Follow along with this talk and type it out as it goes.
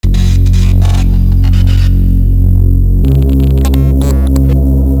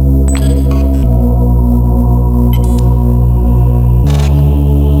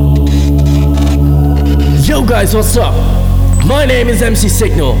guys, what's up? My name is MC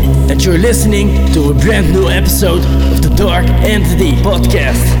Siqnal, and you're listening to a brand new episode of the Dark Entity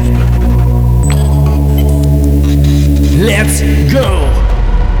podcast. Let's go!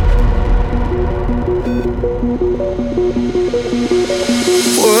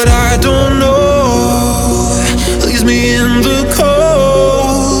 What I don't know leaves me in the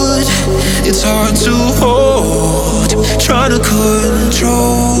cold. It's hard to hold, trying to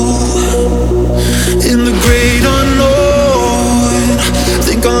control. In the great unknown,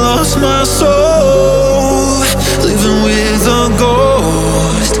 think I lost my soul. Living with a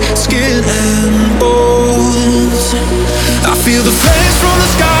ghost, skin and bones. I feel the flames from the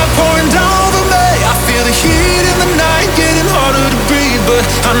sky pouring down over me. I feel the heat in the night getting harder to breathe, but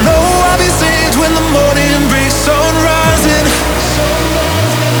I know I'll be saved when the morning breaks, sun rising.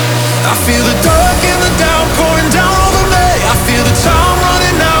 I feel the dark and the down pouring down over me. I feel the time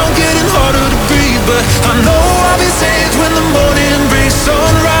running out, getting harder to breathe, but I know I'll be saved when the morning breaks,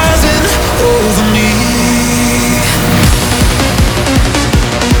 sun rising over me.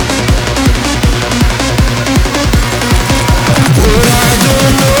 What I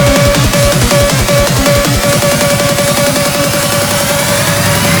don't know.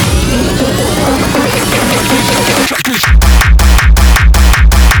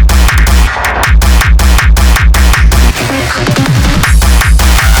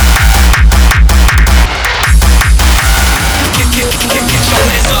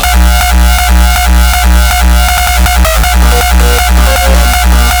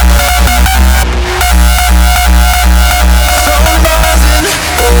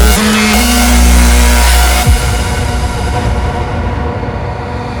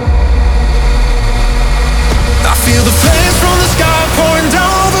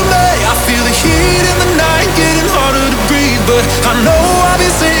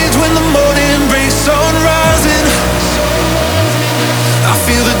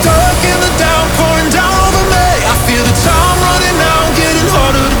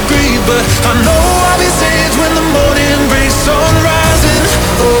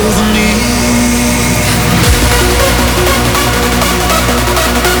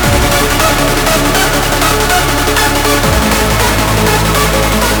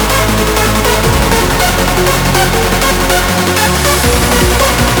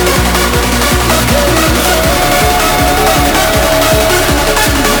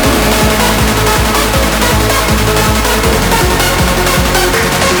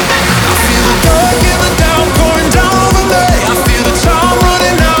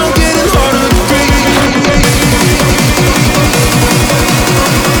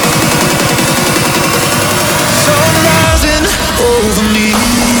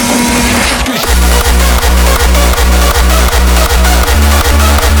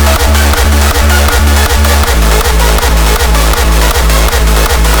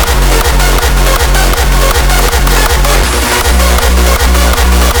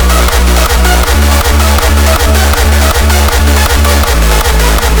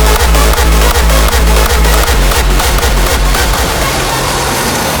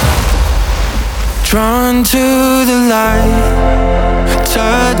 Drawn to the light,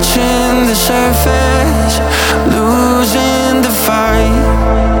 touching the surface, losing the fight.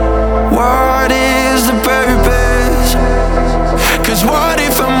 What is the purpose? 'Cause what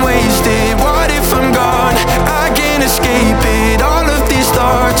if I'm wasted? What if I'm gone? I can't escape it. All of these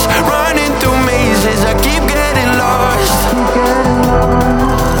thoughts running through mazes, I keep getting lost.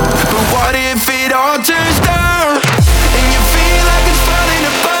 But what if it all turns down and you feel like it's falling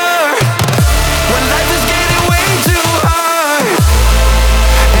apart? When life is getting way too hard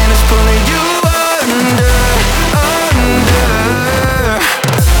and it's pulling you under.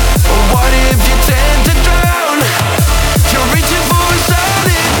 Or what if you tend to drown? You're reaching for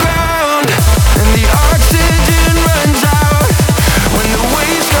solid ground and the oxygen runs out when the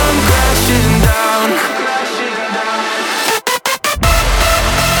waves come crashing down.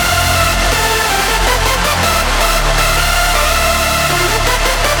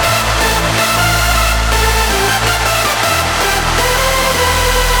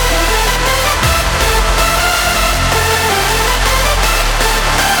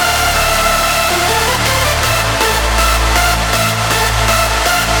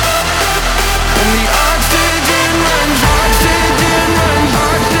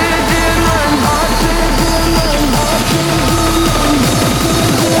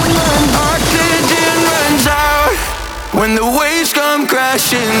 When the waves come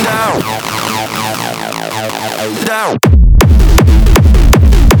crashing down, down.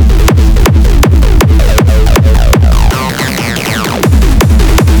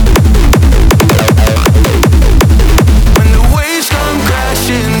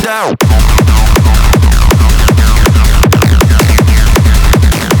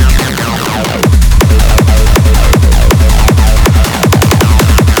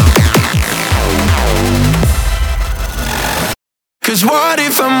 'Cause what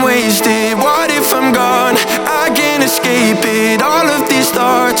if I'm wasted? What if I'm gone? I can't escape it. All of these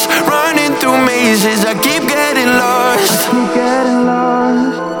thoughts running through mazes. I keep getting lost.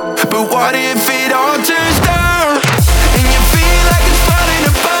 But what if it all turns down and you feel like it's falling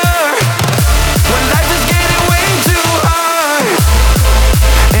apart? When life is getting way too hard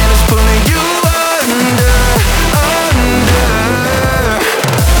and it's pulling you under.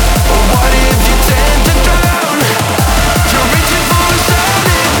 Or what if you tend to drown? You're reaching for a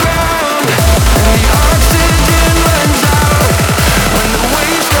solid ground and the oxygen runs out when the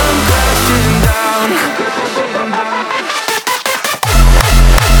waves come crashing down.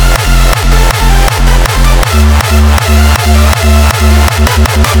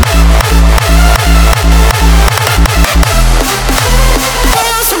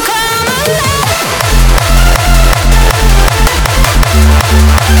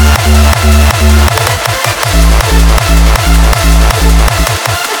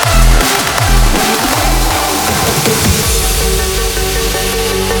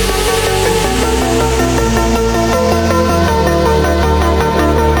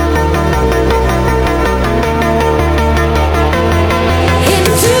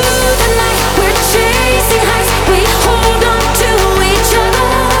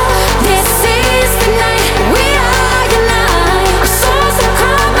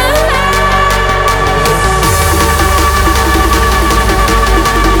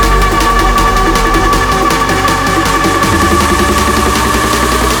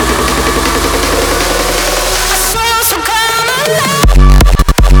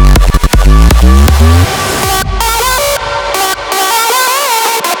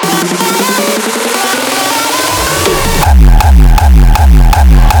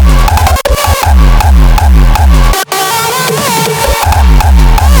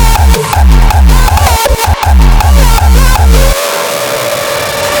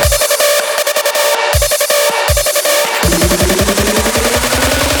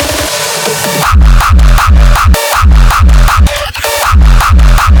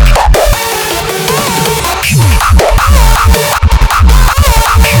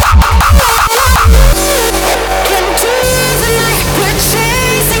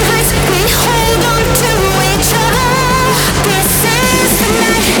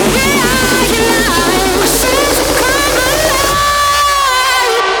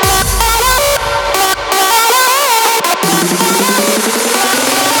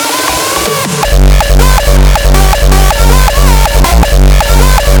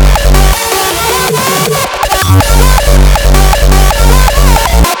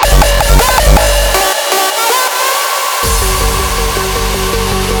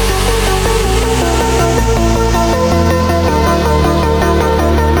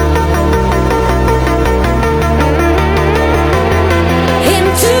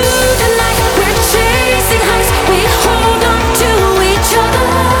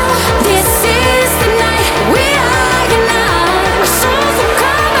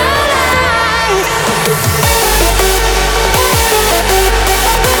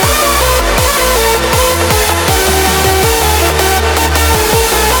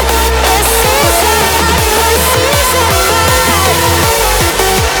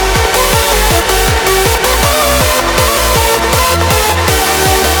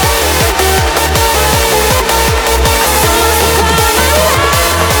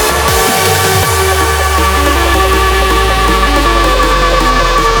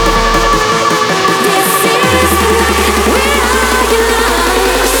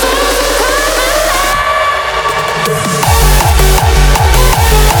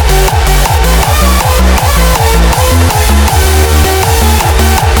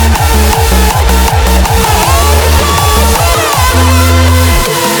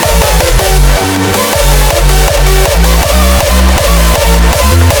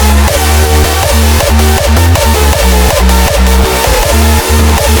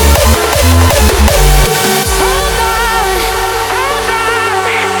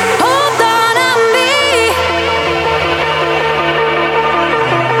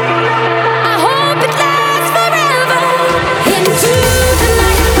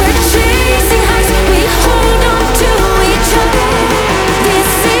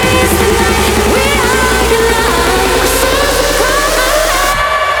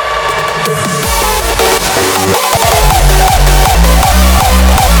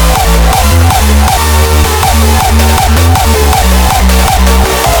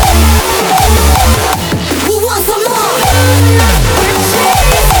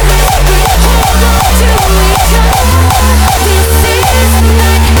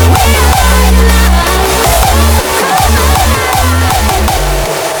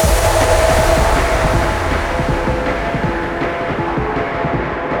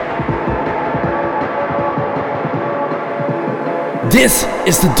 This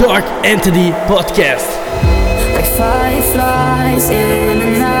is the Dark Entity Podcast. Like fireflies in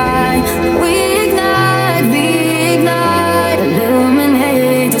the night, we ignite,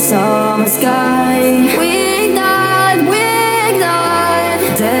 illuminate the summer sky. We ignite,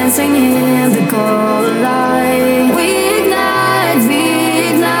 dancing in the golden light. We ignite,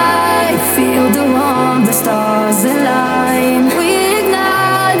 feel the warmth, the stars align. We ignite,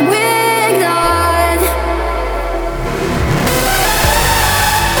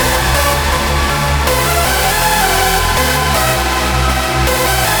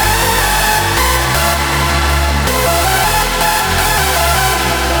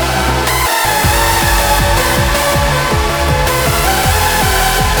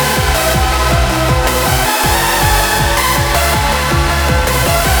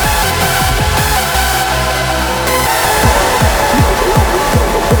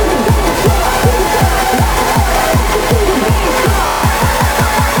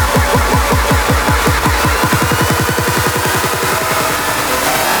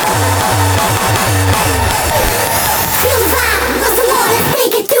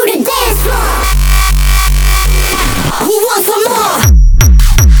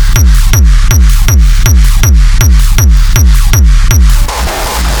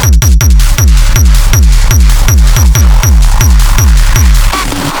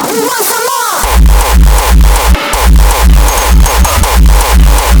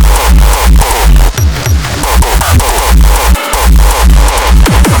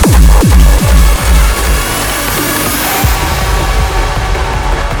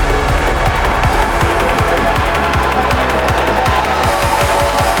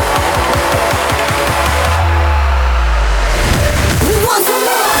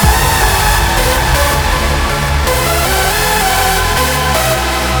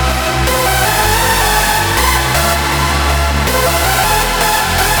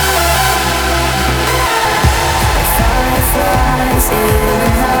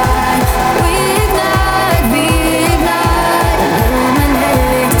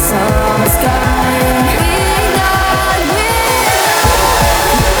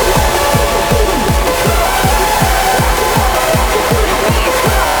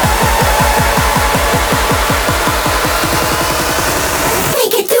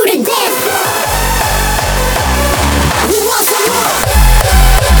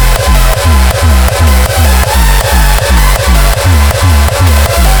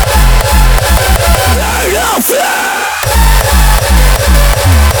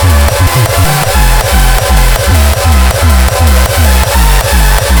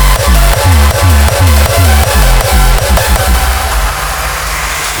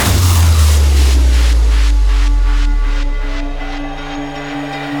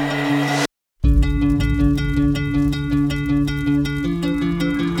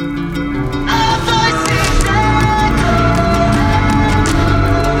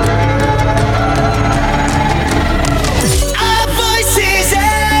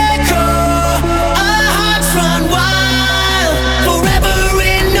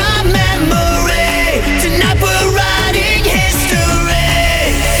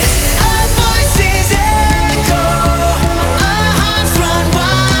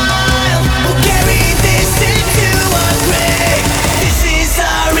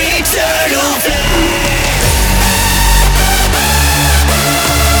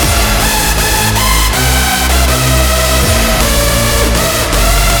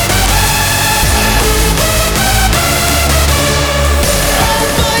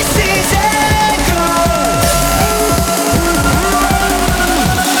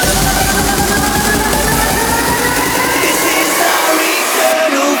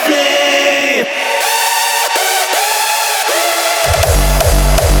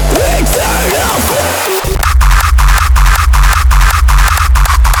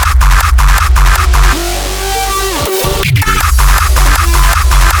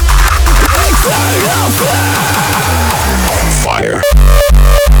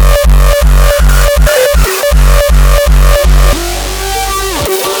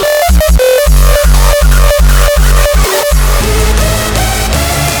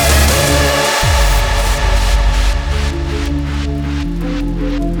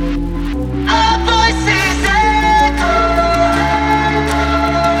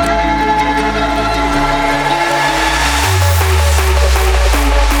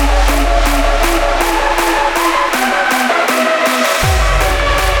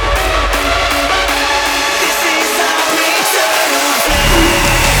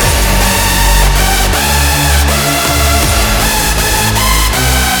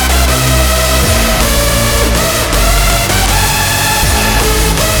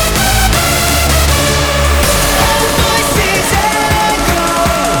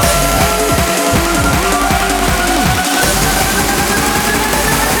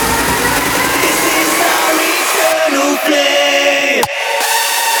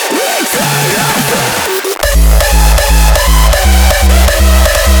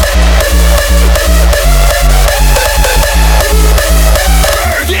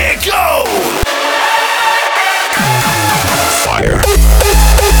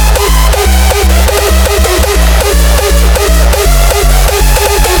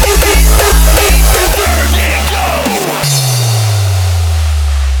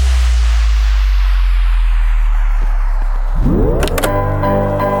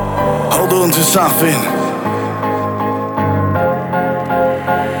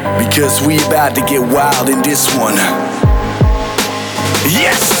 Cause we about to get wild in this one.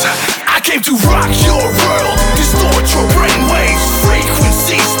 Yes, I came to rock your world, distort your brainwaves,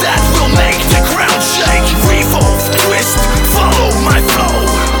 frequencies that will make the ground shake. Revolve, twist, follow my flow,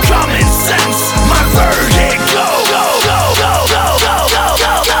 common sense, my vertigo.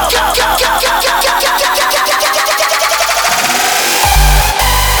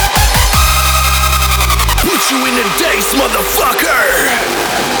 Put you in a daze, motherfucker.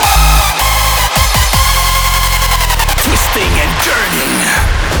 Twisting and turning,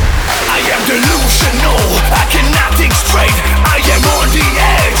 I am delusional, I cannot think straight, I am on the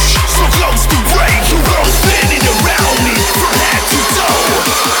edge, so close to break. The world spinning around me from head to toe.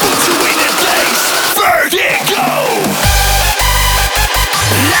 Put you in a daze, vertigo.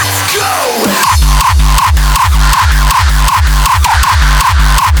 Let's go.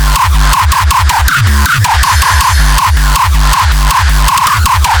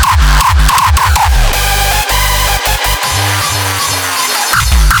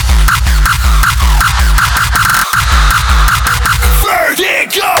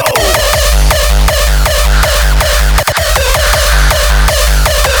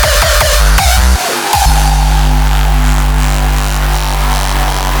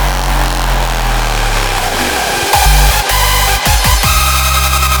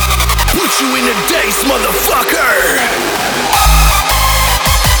 Motherfucker!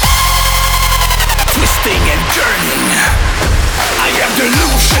 Twisting and turning, I am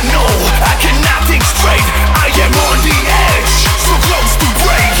delusional, I cannot think straight, I am on the edge, so close to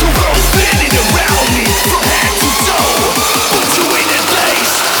break. The world spinning around me from head to toe. Put you in a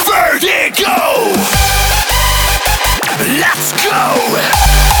daze, vertigo. Let's go.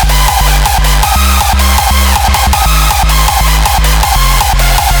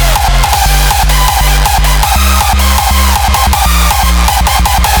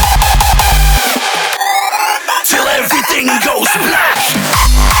 Everything goes black.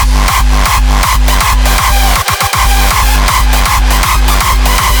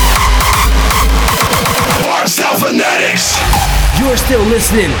 Self-phonetics. You're still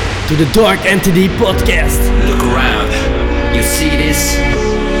listening to the Dark Entity podcast. Look around. You see this?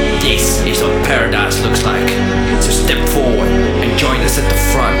 This is what paradise looks like. So step forward and join us at the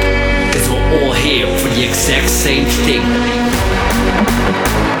front, because we're all here for the exact same thing.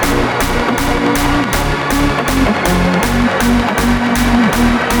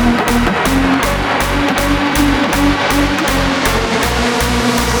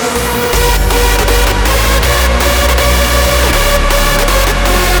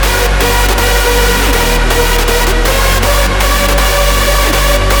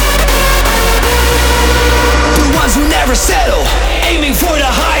 Settle, aiming for the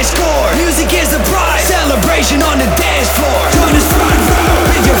high score. Music is the prize, celebration on the dance floor. Join us front row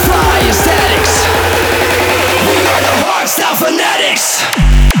with your fly aesthetics. We are the hardstyle fanatics.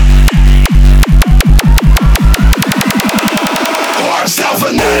 Hardstyle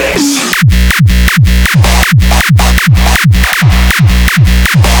fanatics.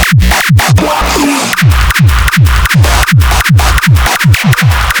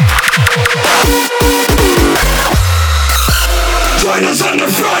 Join us on the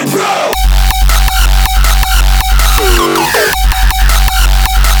front row.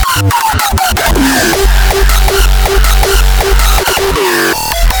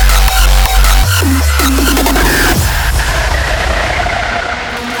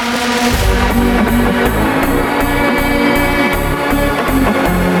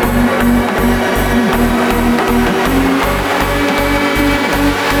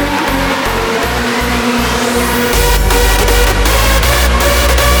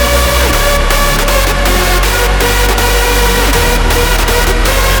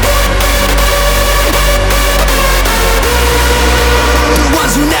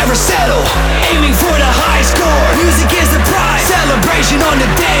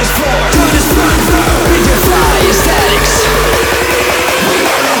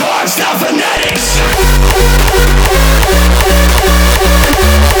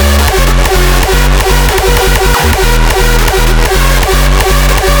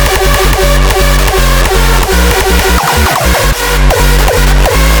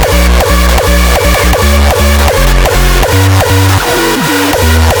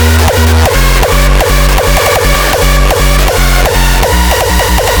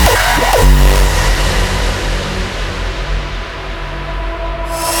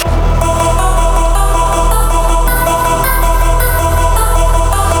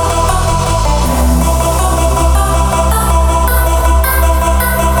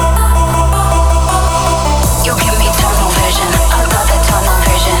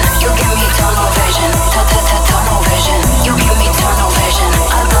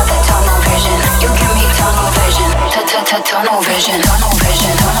 tunnel vision, tunnel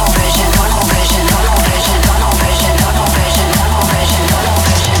vision, tunnel vision, tunnel vision, tunnel vision, tunnel vision, tunnel vision, tunnel vision, tunnel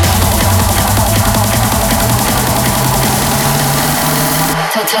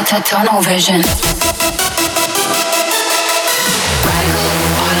vision, tunnel vision. Radical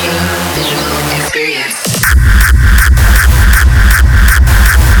audio visual experience.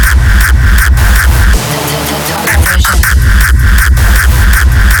 Tunnel vision.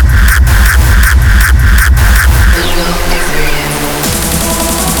 Visual experience.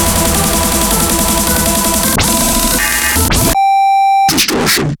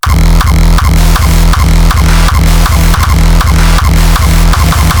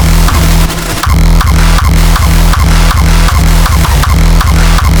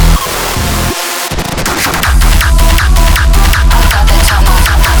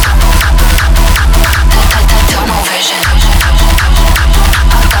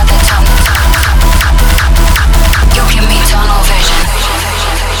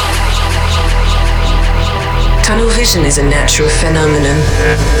 Tunnel vision is a natural phenomenon,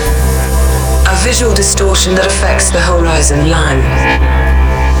 a visual distortion that affects the horizon line.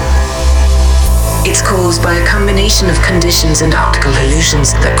 It's caused by a combination of conditions and optical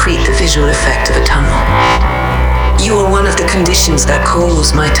illusions that create the visual effect of a tunnel. You are one of the conditions that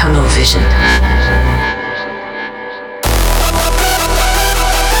cause my tunnel vision.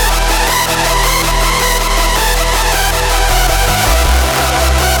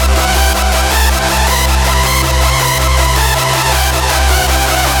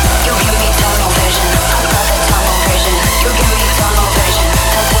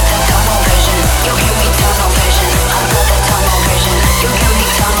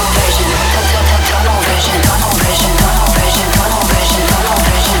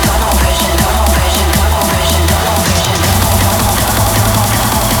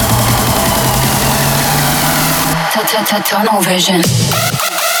 Tunnel vision.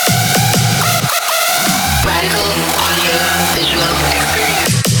 Radical audio visual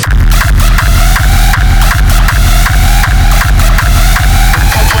experience.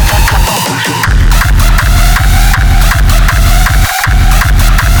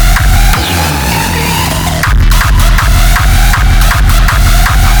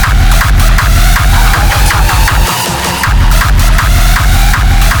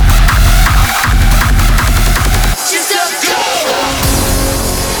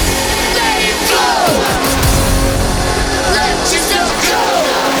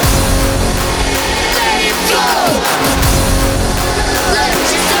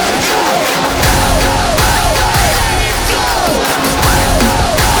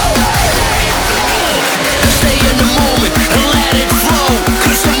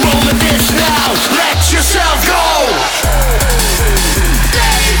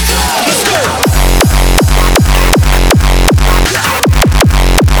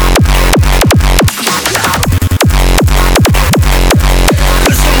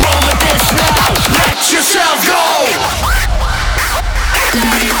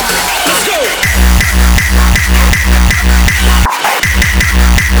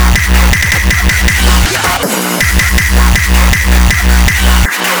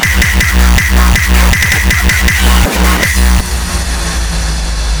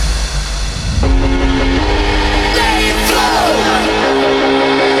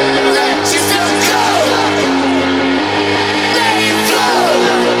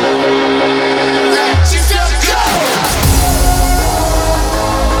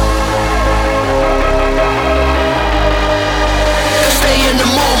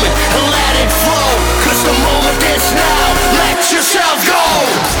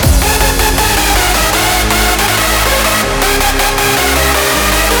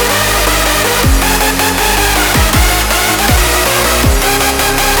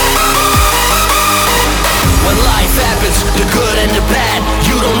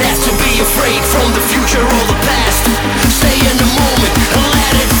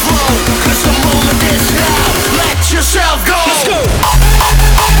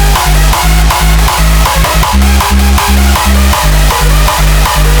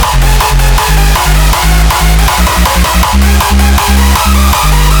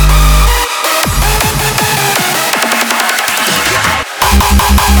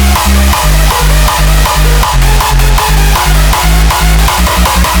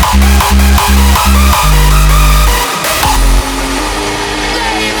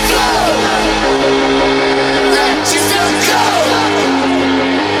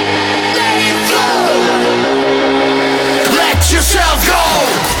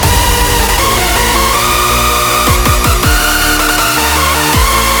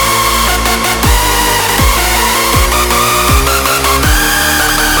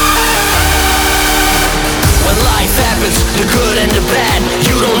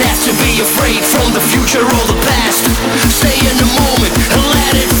 straight from the future or the past. Stay in the moment and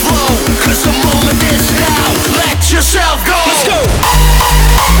let it flow, 'cause the moment is now. Let yourself go. Let's go.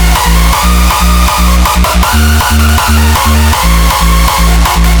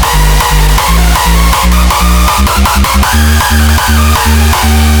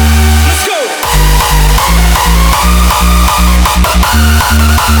 Let's go.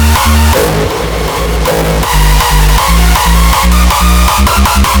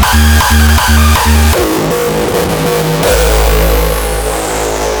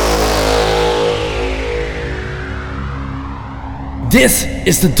 This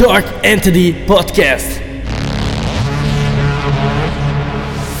is the Dark Entity Podcast.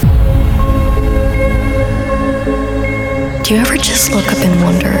 Do you ever just look up and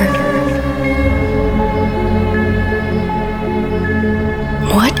wonder,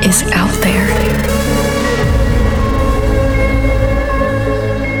 what is out there?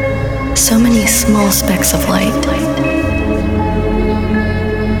 So many small specks of light.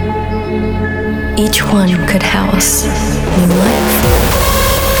 Each one could house new life.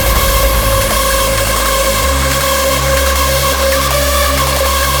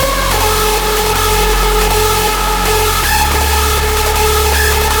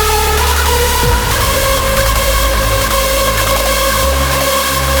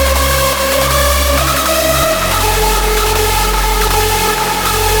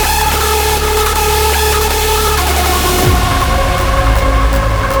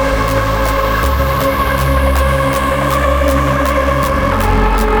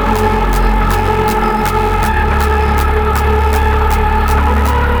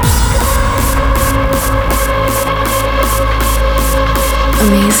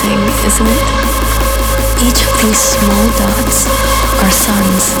 Amazing, isn't it? Each of these small dots are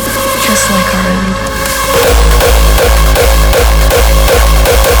suns, just like our own.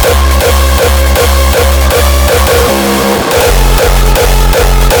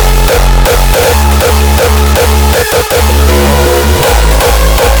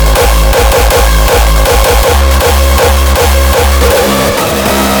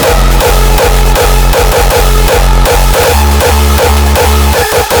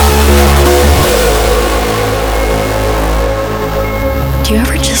 Do you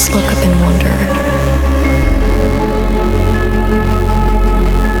ever just look up and wonder,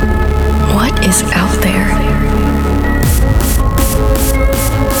 what is out there?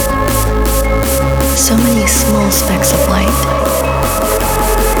 So many small specks of light.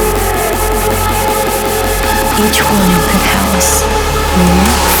 Each one could house new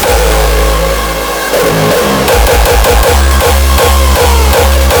life.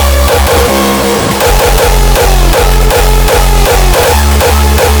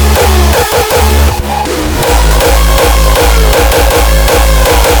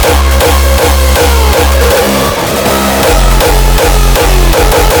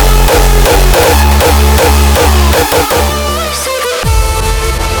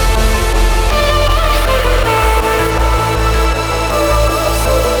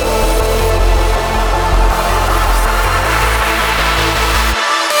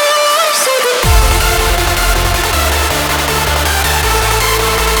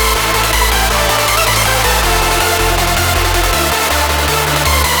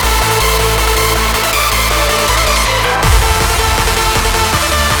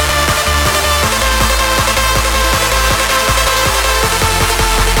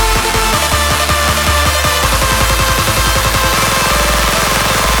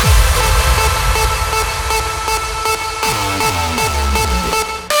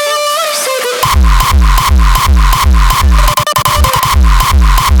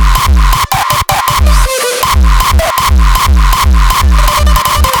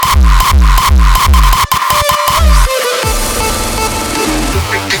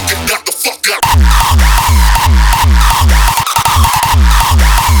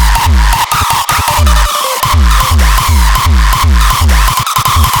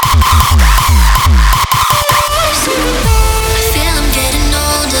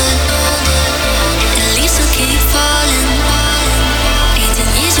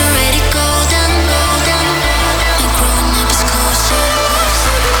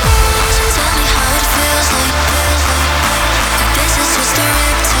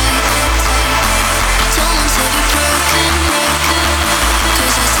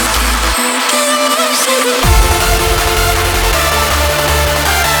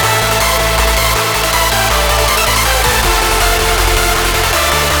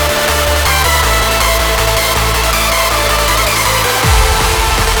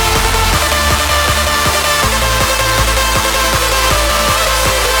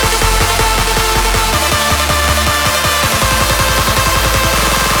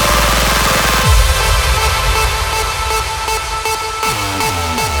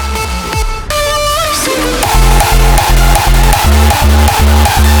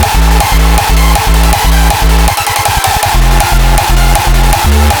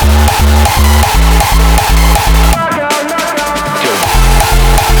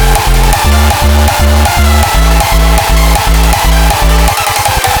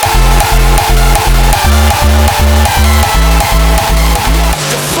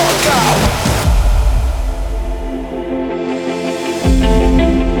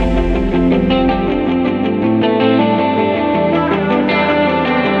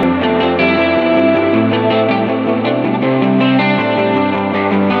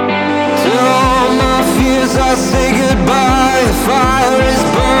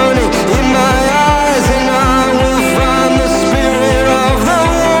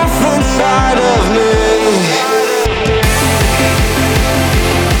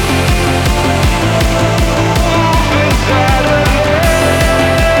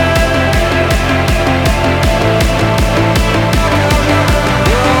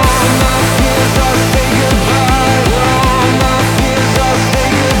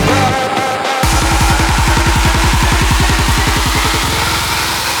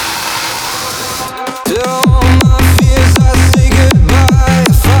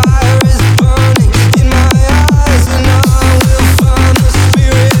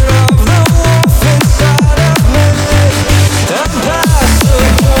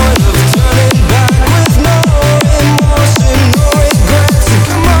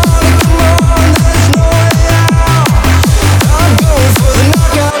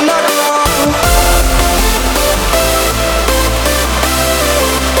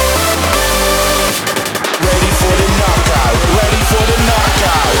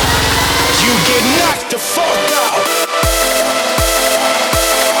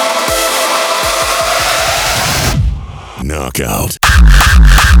 knockout.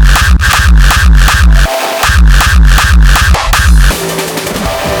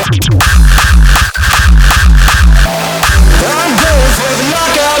 I'm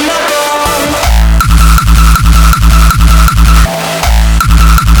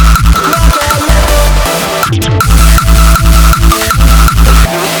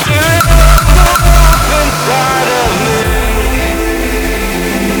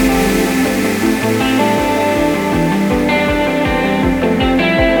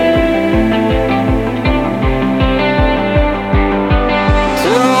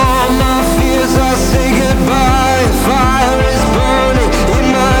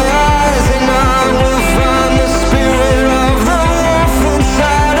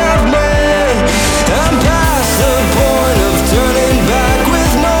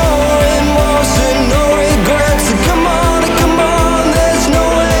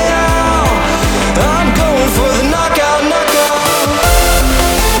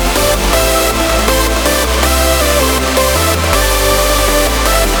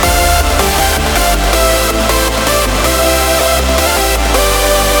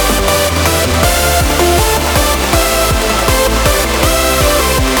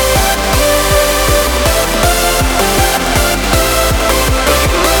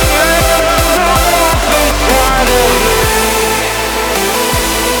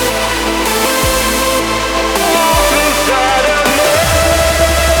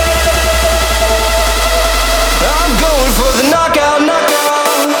going for the knockout, knockout.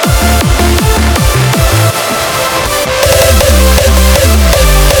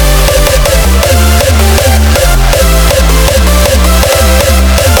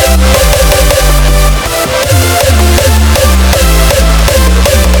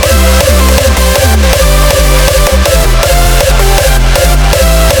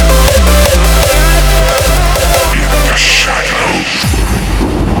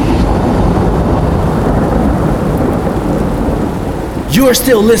 You're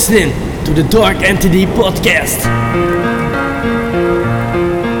still listening to the Dark Entity Podcast.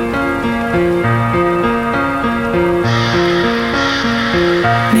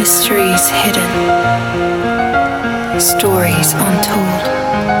 Mysteries hidden, stories untold.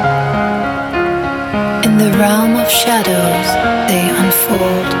 In the realm of shadows, they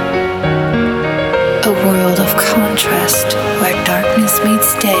unfold. A world of contrast where darkness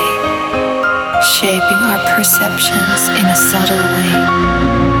meets day, shaping our perceptions in a subtle way.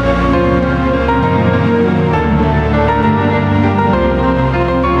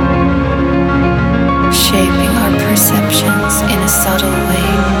 Shaping our perceptions in a subtle way.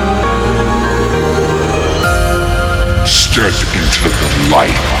 Step into the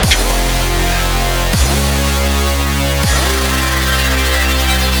light.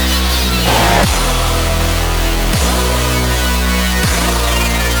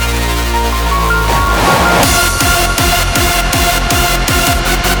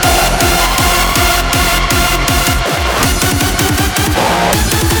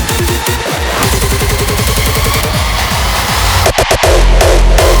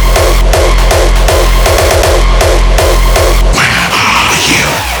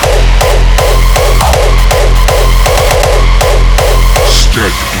 You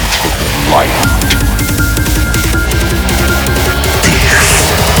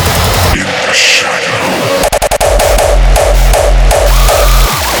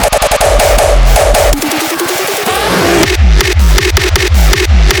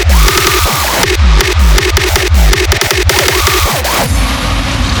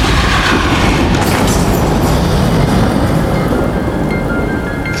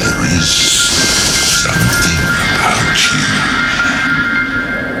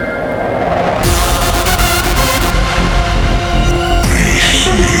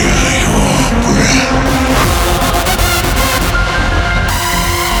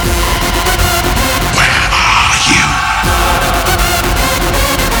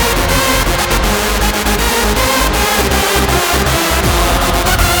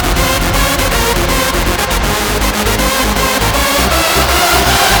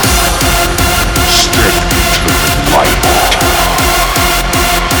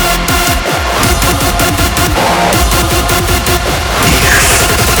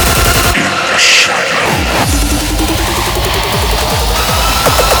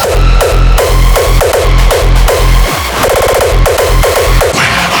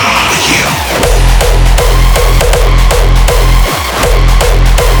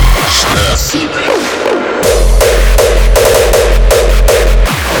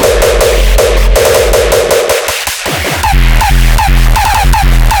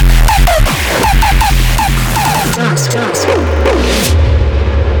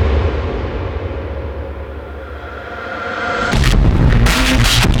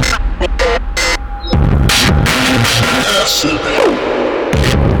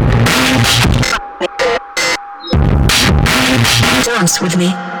dance with me,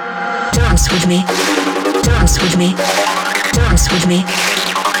 dance with me, dance with me, dance with me,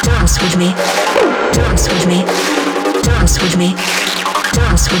 dance with me, dance with me, dance with me,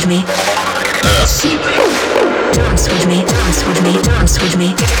 dance with me, dance with me, dance with me, dance with me, dance with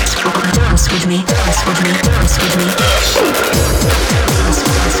me, dance with me, dance with me, dance with me.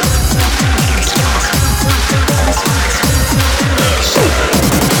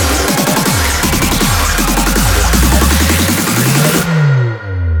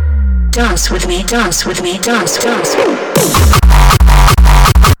 Dance with me, dance with me, dance, dance.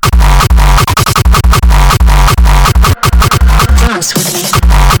 Dance with me.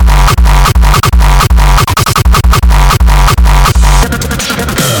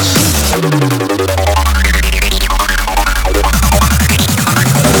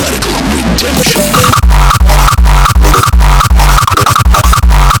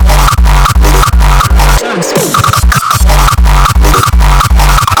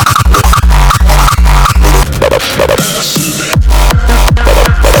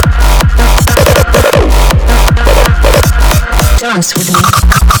 Dance with me.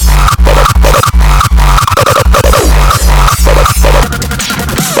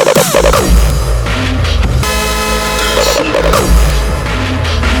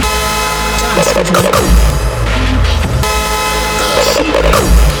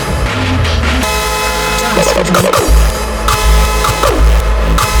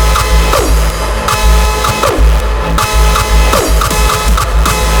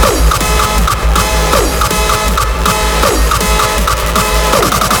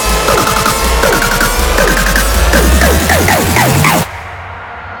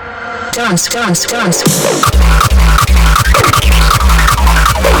 Dance, dance, dance.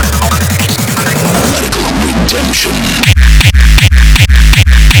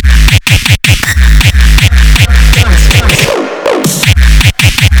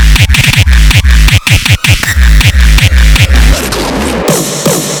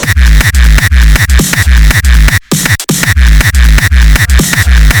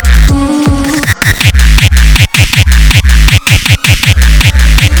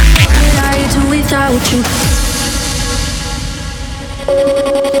 Redemption.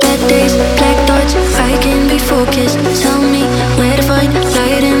 Bad days, black thoughts, I can be focused. Tell me where to find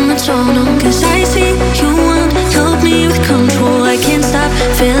light in the tunnel. Cause I see you want help me with control. I can't stop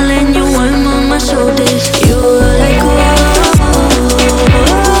feeling you warm on my shoulders. You're like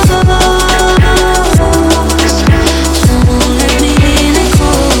don't let me let go.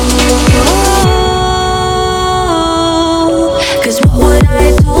 Cause what would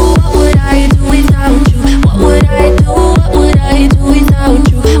I do? What would I do without you? What would I do? What would I do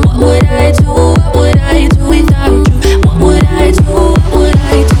without you? What would I do? What would I do without you? What would I do? What would I do? What would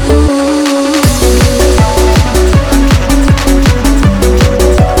I do?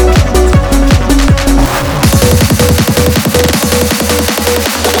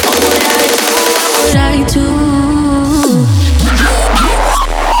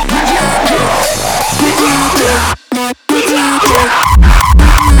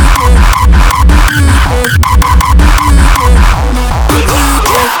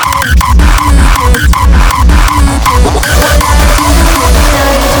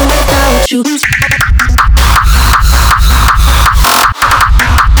 You.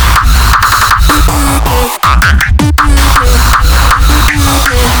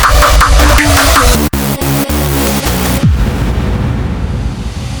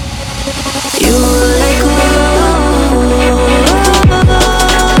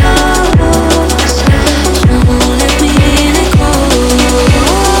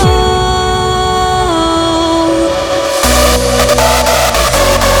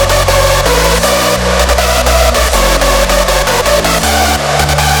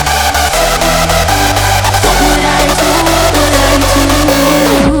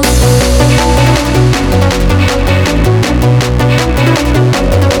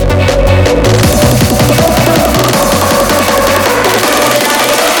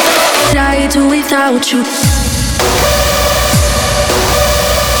 Without you.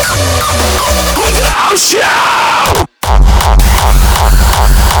 Without you.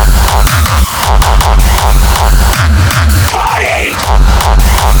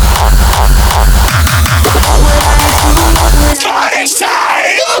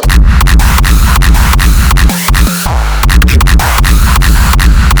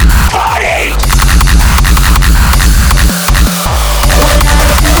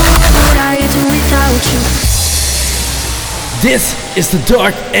 This is the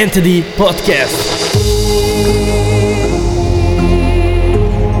Dark Entity Podcast.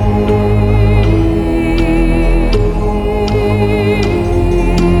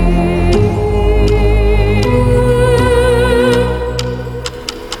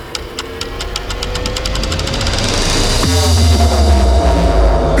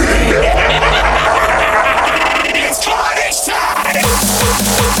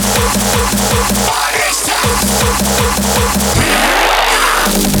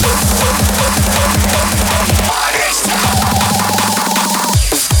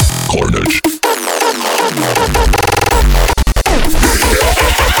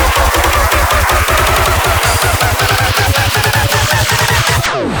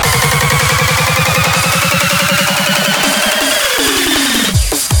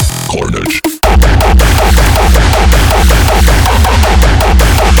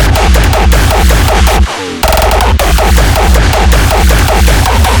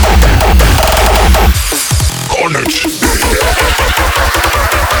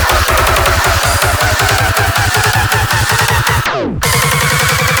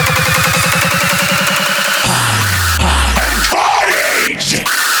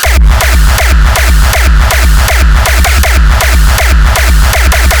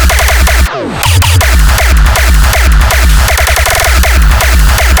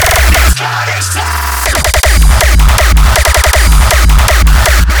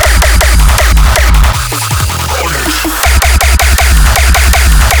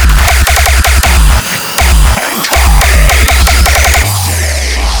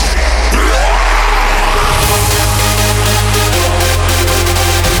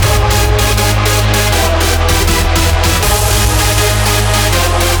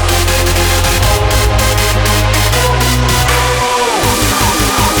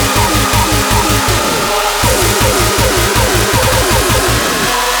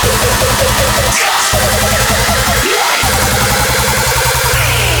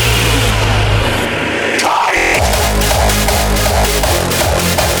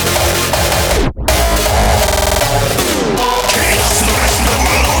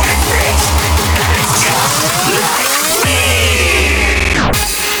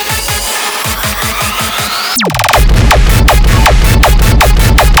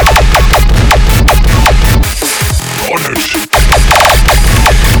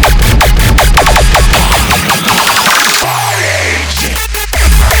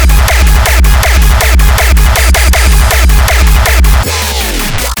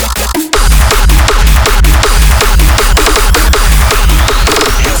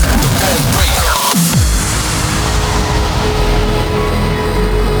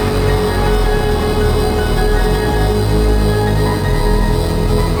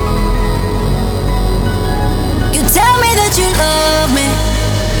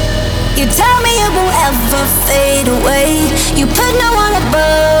 ever fade away. You put no one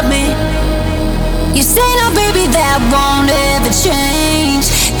above me. You say no, baby, that won't ever change.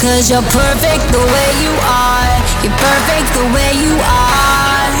 'Cause you're perfect the way you are. You're perfect the way you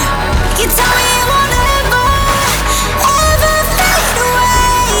are. You tell me it won't ever, ever fade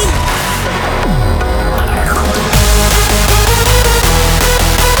away.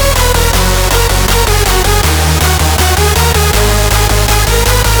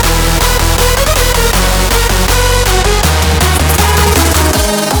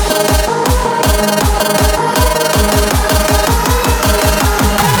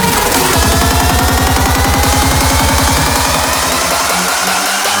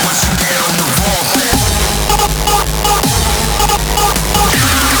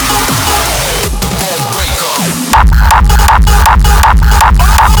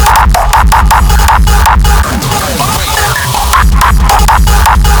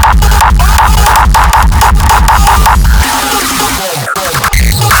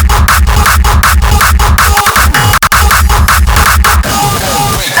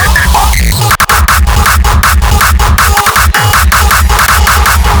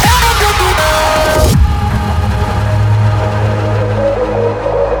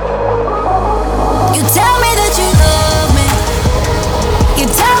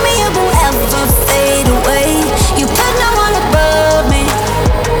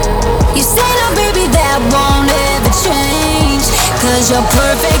 You're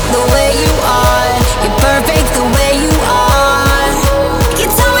perfect the way you are. You're perfect the way you are. You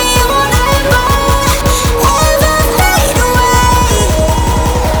tell me it won't ever, ever fade away.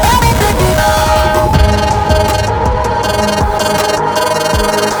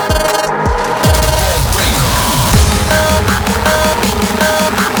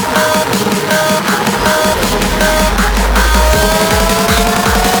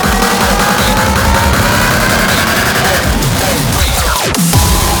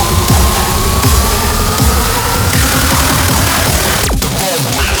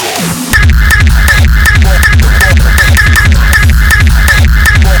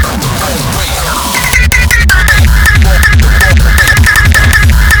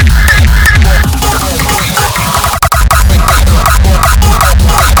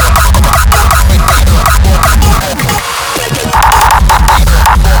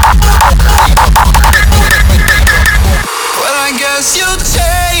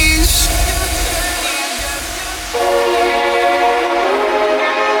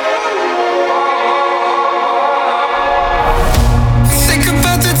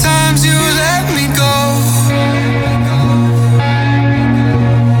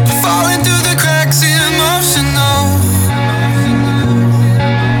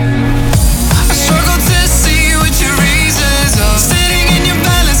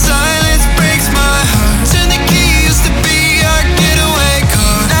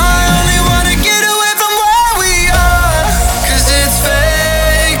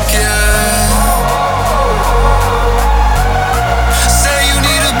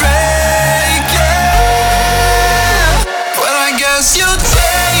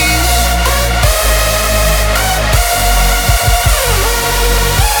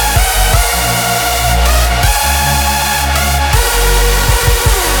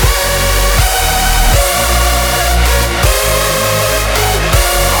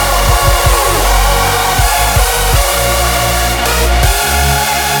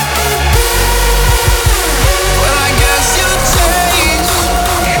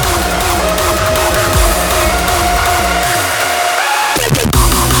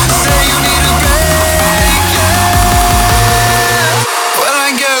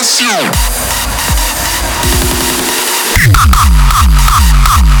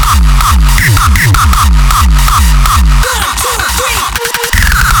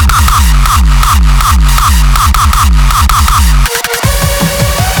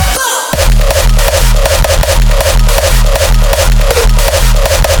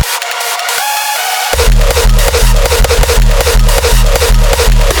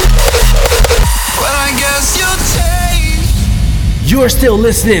 You're still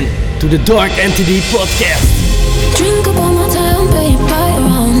listening to the Dark Entity Podcast. Drink up all my time, babe, right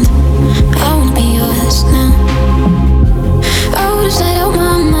around. I wanna be yours now. Out of sight, out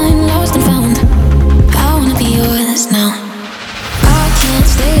my mind, lost and found. I wanna be yours now. I can't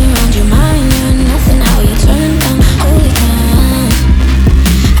stay around your mind, you're nothing how you turn down, hold it down.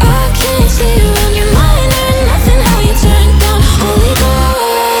 I can't stay around your mind, you're nothing how you turn down, hold it down.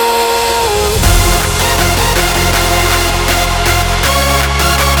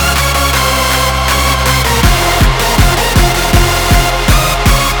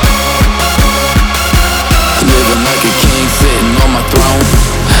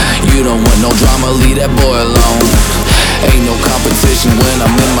 want no drama, leave that boy alone. Ain't no competition when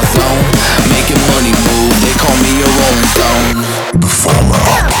I'm in my zone. Making money move, they call me a rolling stone. The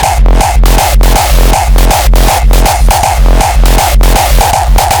fallout.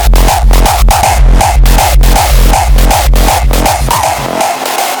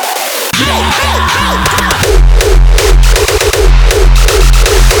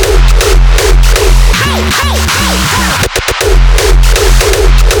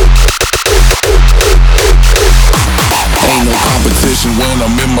 When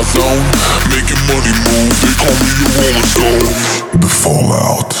I'm in my zone, making money move, they call me a rolling stone. The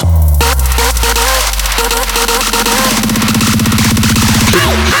fallout.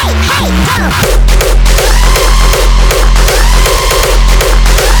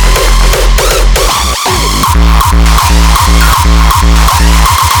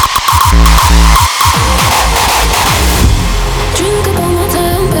 Drink up all my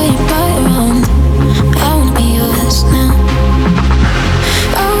time, babe, right around. I wanna be yours now.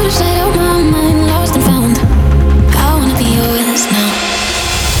 I would've stayed out my mind, lost and found. I wanna be yours now.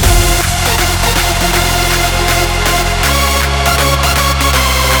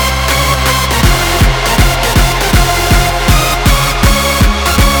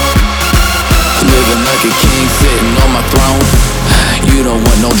 Living like a king sitting on my throne. You don't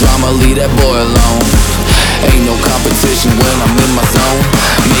want no drama, leave that boy alone. Ain't no competition when I'm in my zone.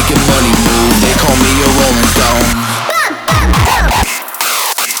 Making money move, they call me a rolling stone.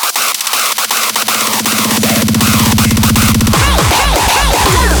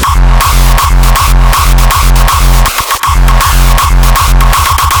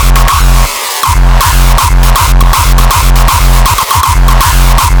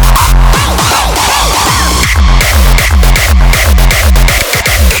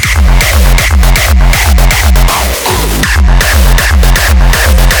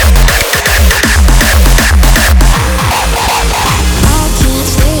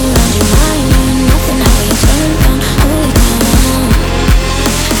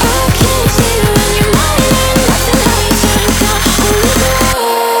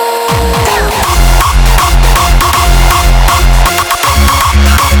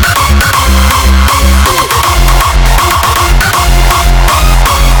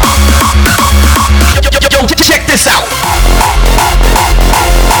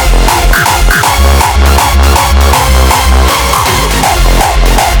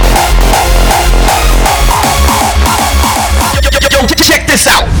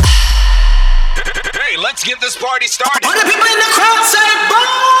 Let's get this party started. All the people in the crowd say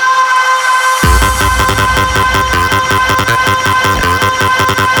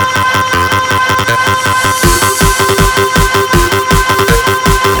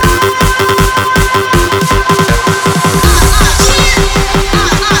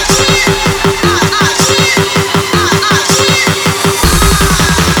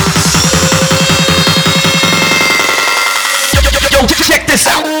Check this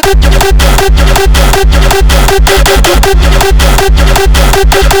out.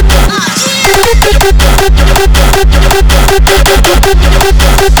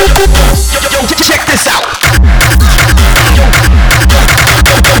 Check this out.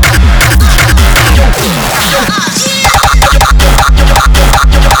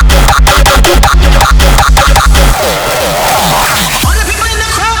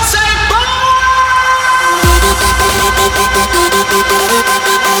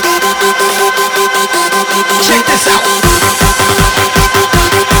 Check this out.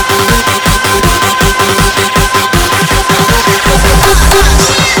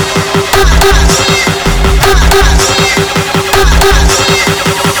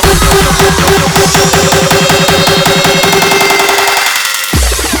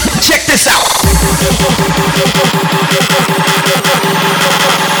 Check this out.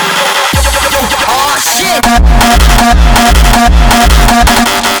 Oh shit.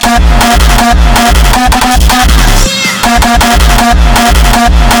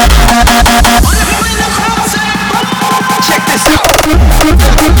 Check this out.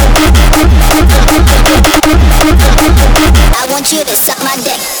 I want you to suck my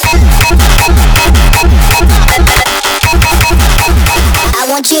dick. I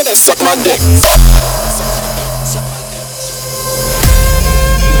want you to suck my dick.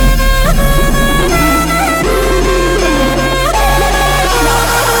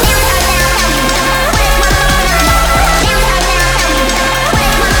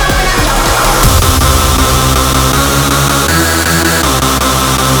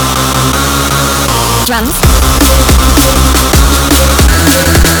 Drums.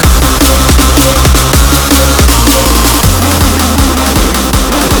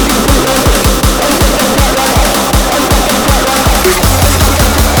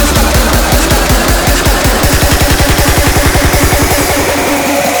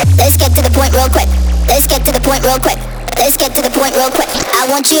 real quick. Let's get to the point real quick. I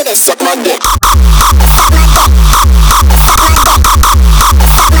want you to suck my dick.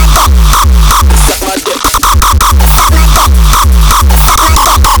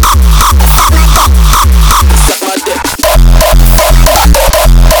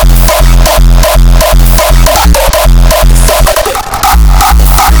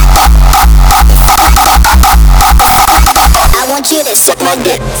 I want you to suck my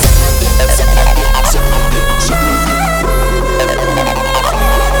dick.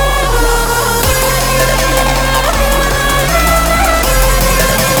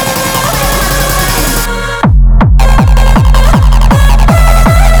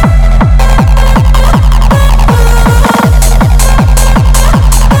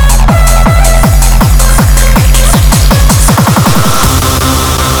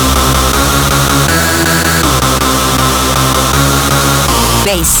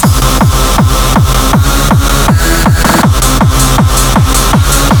 Bass.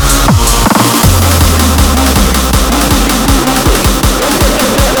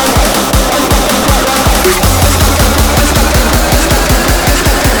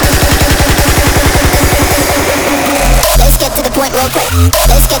 Let's get to the point real quick.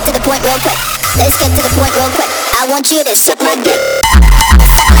 Let's get to the point real quick. Let's get to the point real quick. I want you to suck my dick.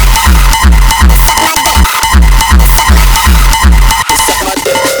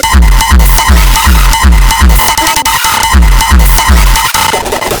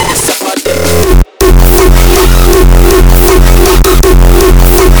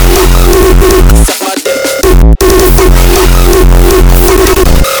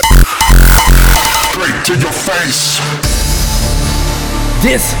 To your face.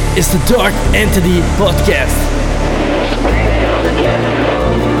 This is the Dark Entity Podcast.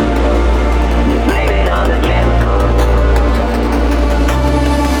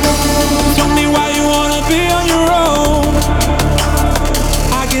 Tell me why you wanna be on your own.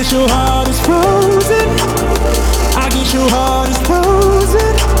 I guess your heart is frozen. I guess your heart is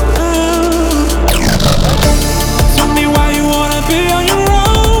frozen. Tell me why you wanna be on your own.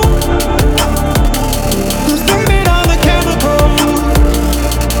 Just blame it on the chemicals.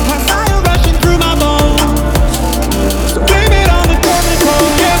 My fire rushing through my bones. So blame it on the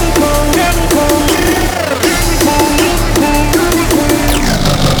chemicals, chemicals, chemicals.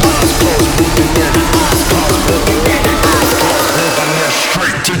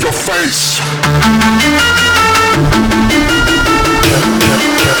 Straight to your face.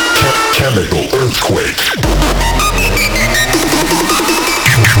 Chemical earthquake.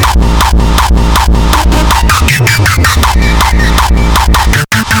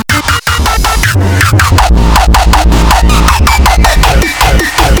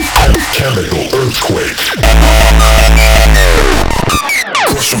 Chemical earthquake.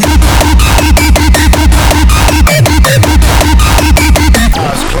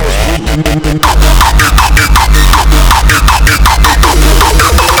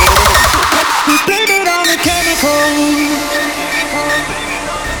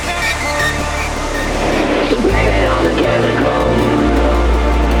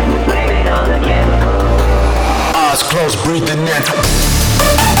 Blame it on the chemicals. Eyes closed, breathing in.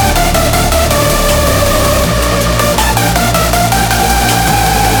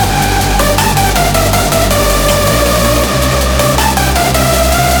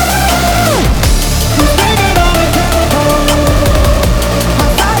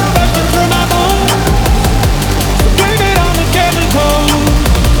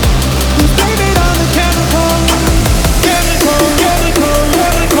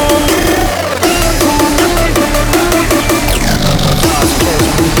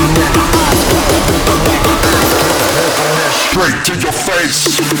 Straight to your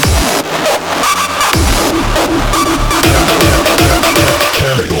face.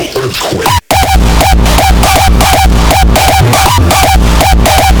 Chemical earthquake.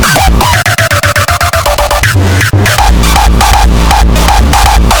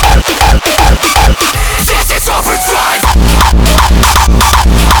 This is overdrive.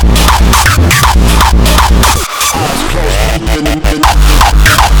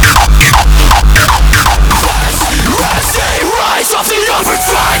 Rise of the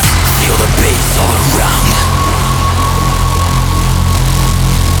overdrive. Feel the bass all around.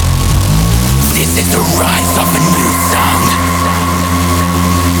 This is the rise of a new sound.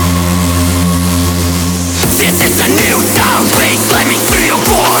 This is a new sound. Bass slamming through your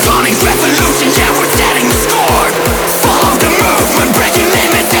core. Sonic revolution, yeah, we're setting the score. Follow the movement, breaking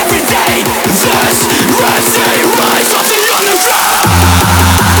limits every day. This rise of the underground.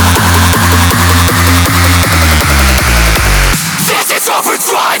 This is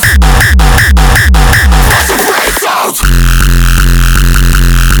overdrive. What's the break?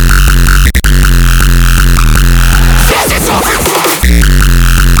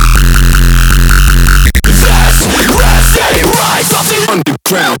 the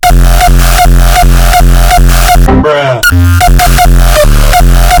ground. Bruh.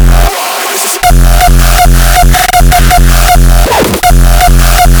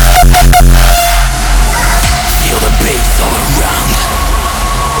 Feel the bass all around.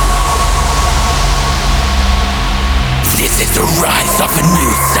 This is the rise of a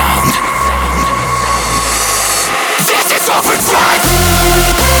new sound. This is overdrive.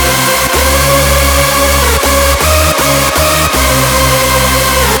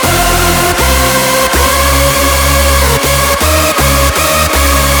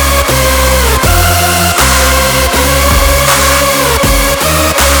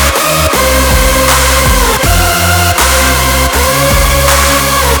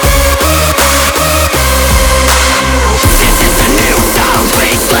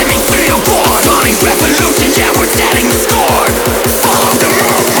 Revolution, yeah, we're setting the score. Follow the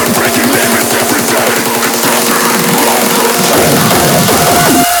movement, breaking limits every day.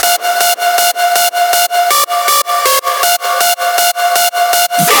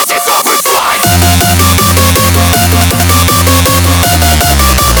 This is overdrive.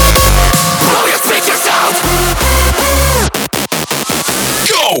 Blow your speakers out.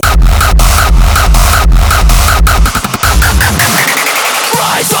 Go.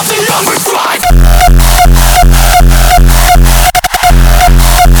 Rise of the overdrive.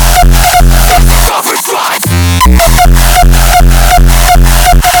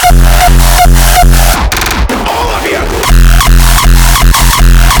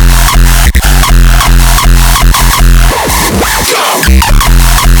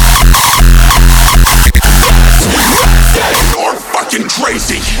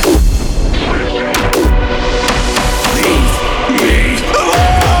 Crazy. Leave me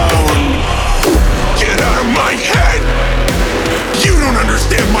alone. Get out of my head. You don't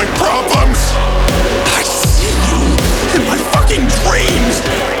understand my problems. I see you in my fucking dreams.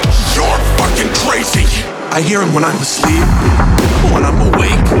 You're fucking crazy. I hear him when I'm asleep, when I'm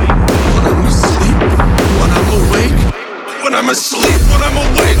awake, when I'm asleep, when I'm awake, when I'm asleep, when I'm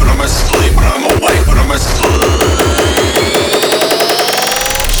awake, when I'm asleep, when I'm awake, when I'm asleep.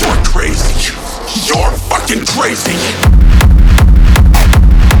 You're crazy. You're fucking crazy.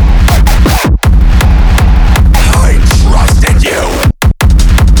 I trusted you.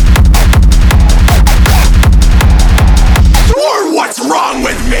 Or what's wrong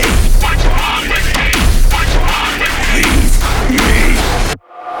with me? What's wrong with me? What's wrong with me? Leave me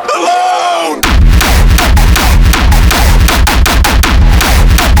alone.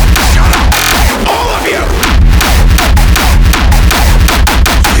 Shut up, all of you.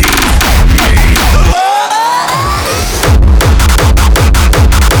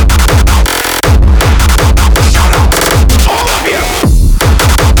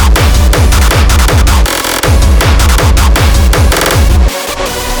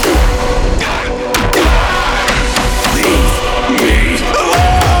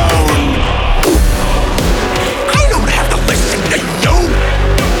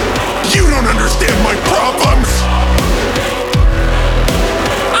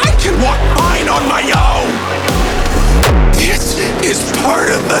 On my own. This is part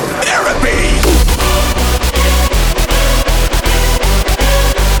of the therapy.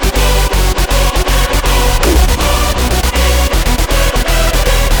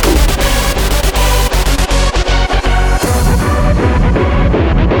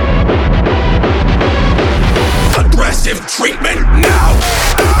 Aggressive treatment now.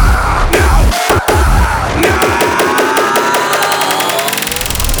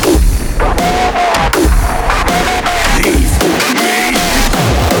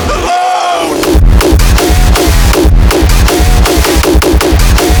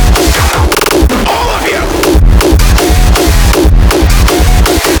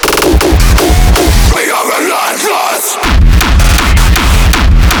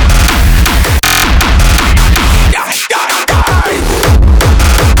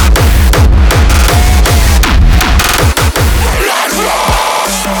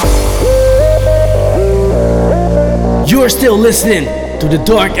 You're still listening to the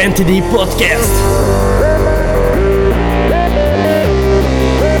Dark Entity Podcast.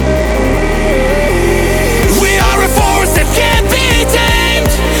 We are a force that can't be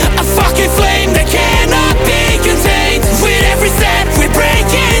tamed, a fucking flame that cannot be contained. With every step we break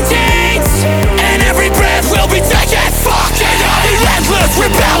in chains, and every breath will be taken. Fucking relentless,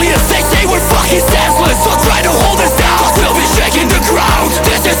 rebellious. They say we're fucking senseless, so try to hold us down, 'cause we'll be shaking the ground.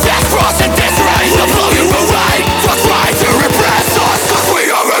 This is death cross and death rise, they'll blow you away. Fuck right to repress us, 'cause we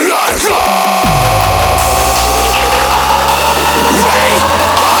are relentless.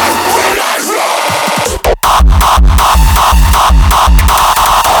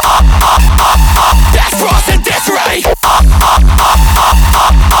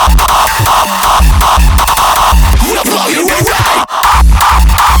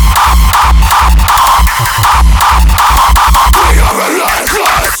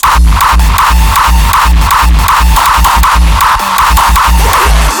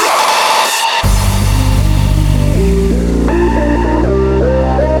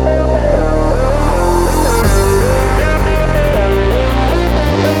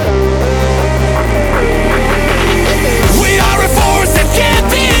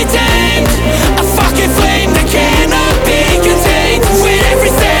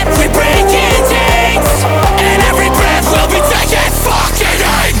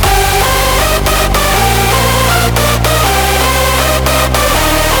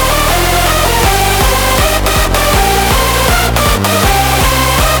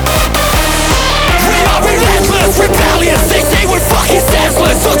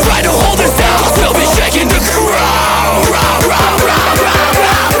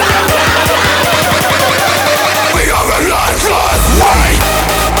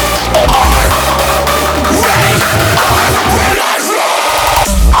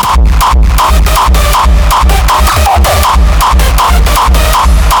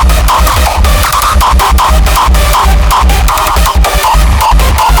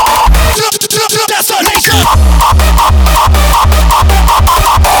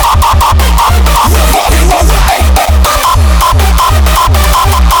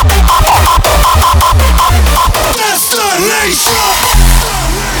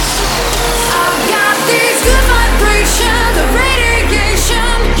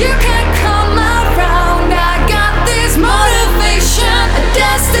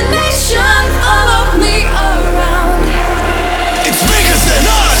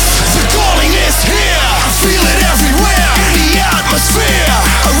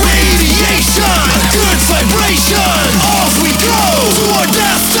 Off we go to our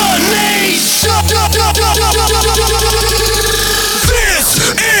destination. This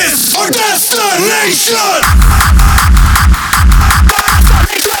is our destination.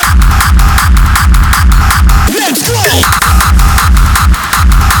 Let's go.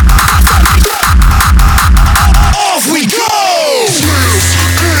 Off we go.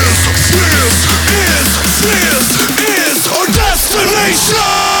 This is our destination.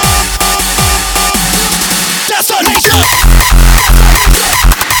 Destination.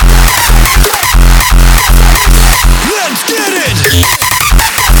 Let's get it.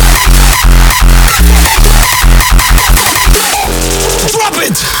 Drop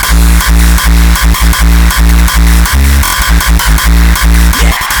it.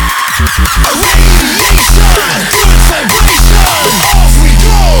 Radiation, good vibration. Off we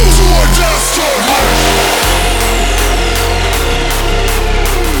go to our destination.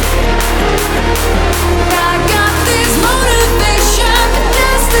 I got this motivation,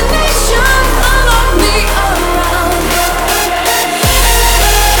 destination, follow me around.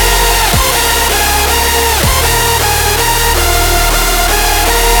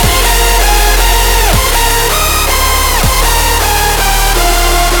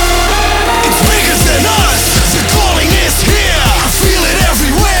 It's bigger than us. The calling is here. I feel it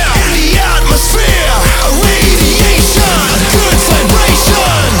everywhere in the atmosphere. A radiation, a good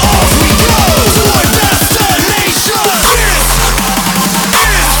vibration. Off we go to our destination.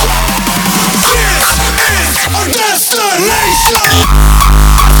 This is our destination. Let's go.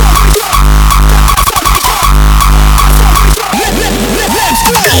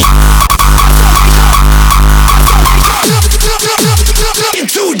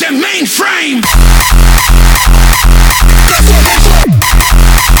 Into the mainframe.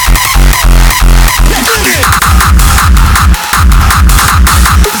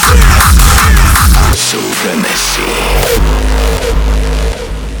 Supremacy.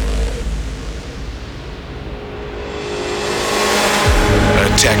 A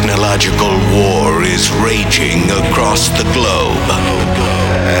technological war is raging across the globe,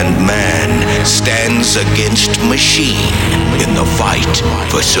 and man stands against machine in the fight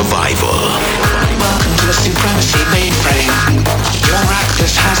for survival. Welcome to the Supremacy mainframe. Your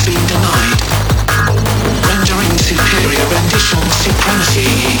access has been denied. Rendering superior rendition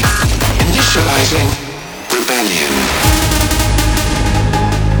supremacy. Initializing rebellion.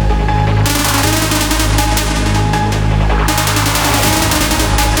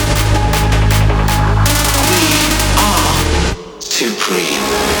 Supreme.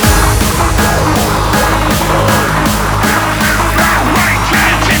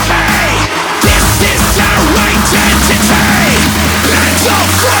 This is our identity. It's our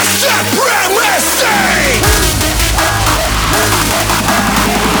first supremacy.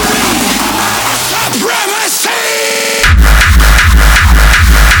 Supremacy.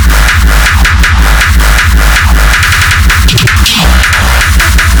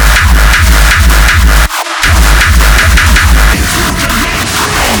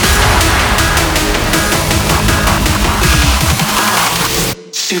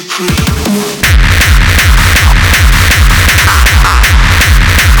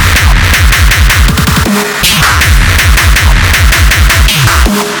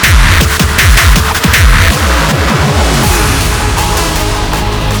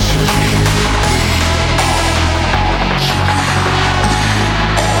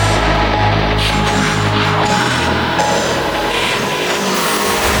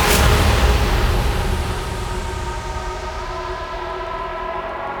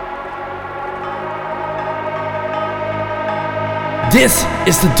 This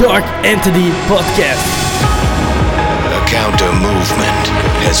is the Dark Entity Podcast. A counter movement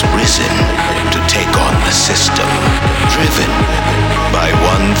has risen to take on the system, driven by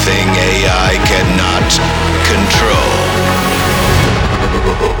one thing AI cannot control.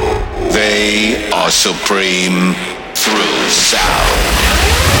 They are supreme through sound.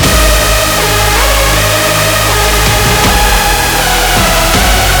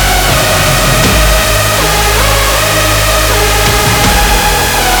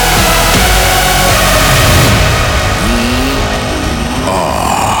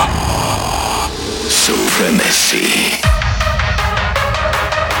 Supremacy.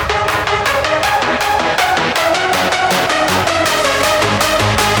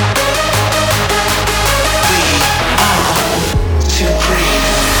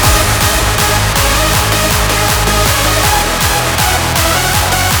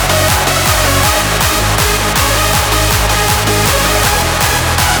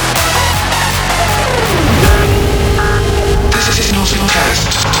 This is not a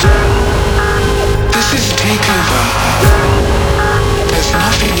test. This is takeover.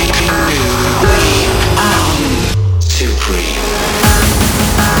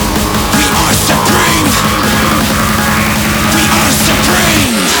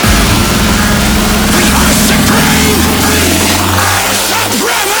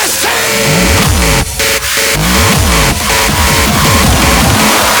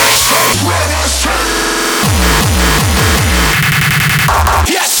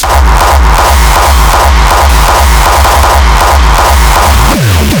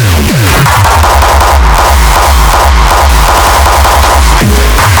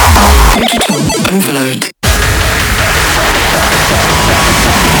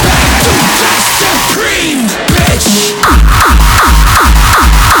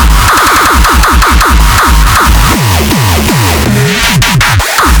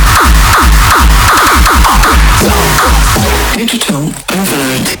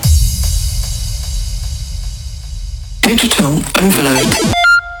 overload. Digital overload.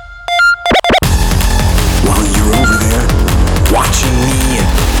 While you're over there, watching me and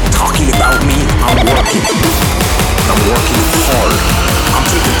talking about me, I'm working. I'm working hard. I'm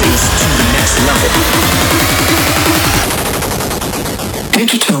taking things to the next level.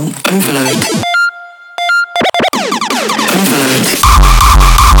 Digital overload. Overload.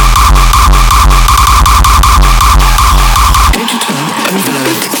 Digital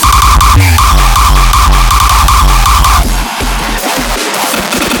overload.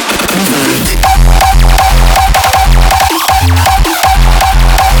 Overload.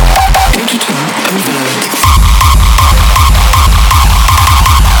 Digital overload.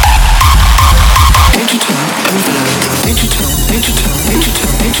 Digital overload. Digital, digital,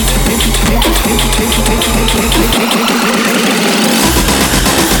 digital, digital, digital overload.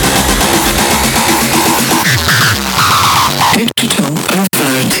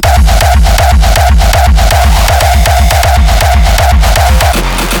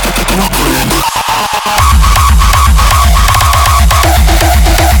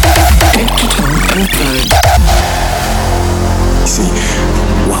 See,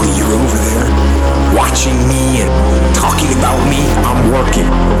 while you're over there, watching me and talking about me, I'm working.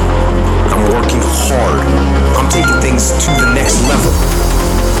 I'm working hard. I'm taking things to the next level.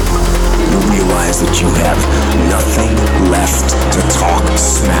 You realize that you have nothing left to talk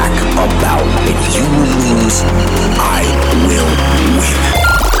smack about. And you will lose, I will win.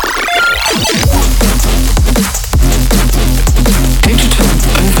 Digital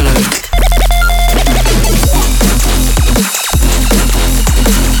overload.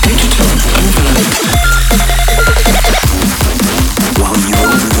 Digital overload. While you're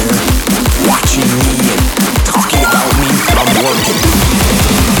over there, watching me and talking about me, I'm working.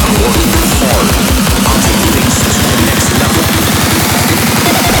 I'm working hard. I'm taking things to the next level.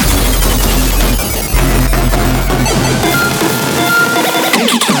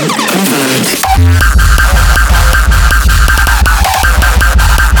 Digital overload.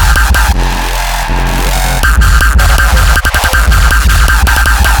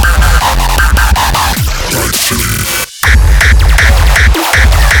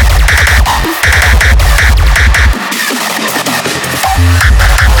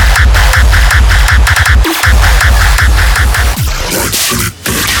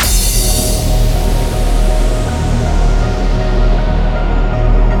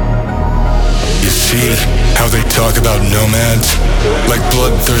 How they talk about nomads, like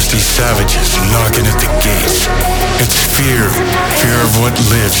bloodthirsty savages knocking at the gates. It's fear of what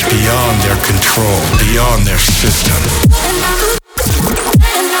lives beyond their control, beyond their system.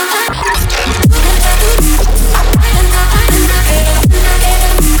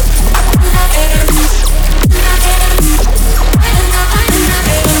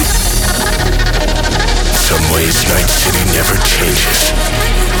 Some ways Night City never changes.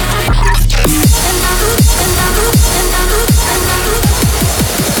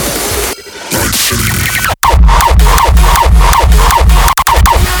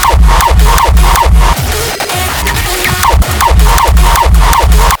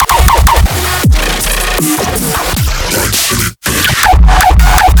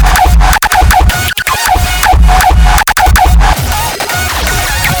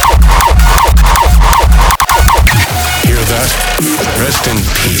 Rest in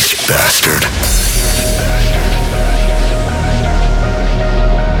peace, bastard.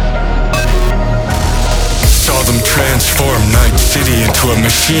 Saw them transform Night City into a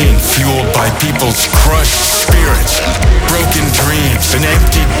machine fueled by people's crushed spirits, broken dreams, and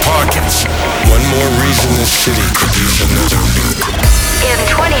emptied pockets. One more reason this city could use another nuke. In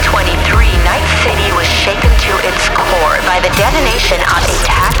 2023, Night City was shaken to its core by the detonation of a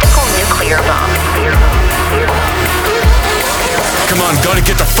tactical nuclear bomb. Come on, gotta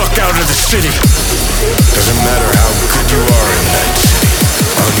get the fuck out of the city. Doesn't matter how good you are in Night City.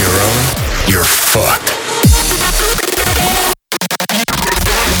 On your own, you're fucked.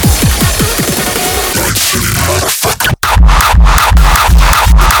 Night City, motherfucker.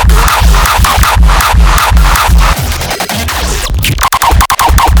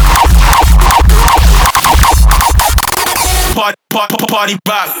 Party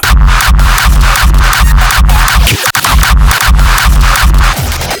rock.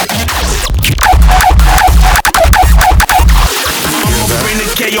 Bring the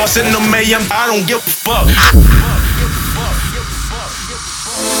chaos in the mayhem. I don't give a fuck.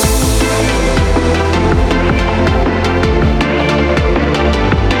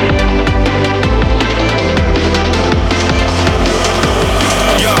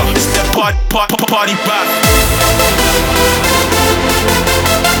 Yo, it's that party rock.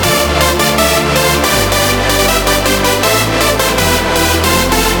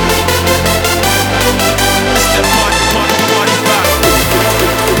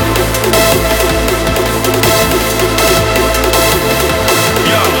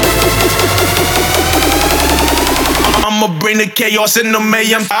 I'ma bring the chaos in the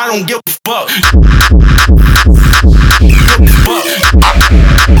mayhem. I don't give a fuck.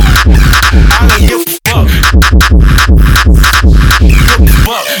 I don't give a fuck.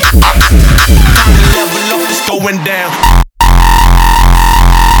 Time to level up, it's going down.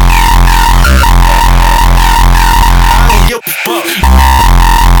 I don't give a fuck.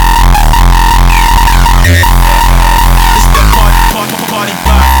 It's the party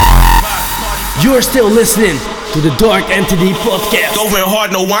vibe. You're still listening to the Dark Entity Podcast. Going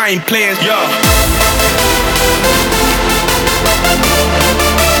hard, no, I ain't playing.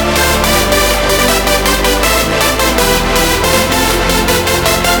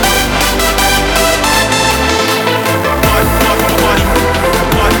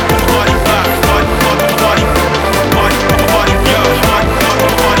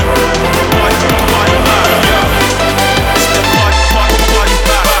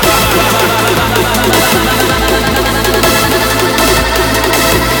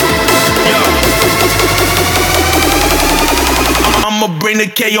 I'ma bring the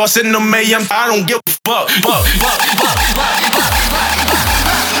chaos in the mayhem. I don't give a fuck.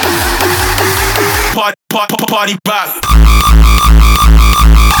 Party rock.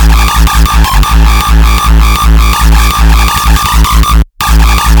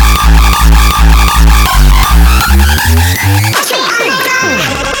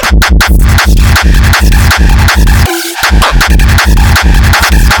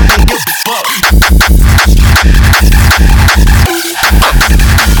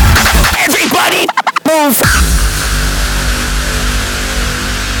 Everybody move.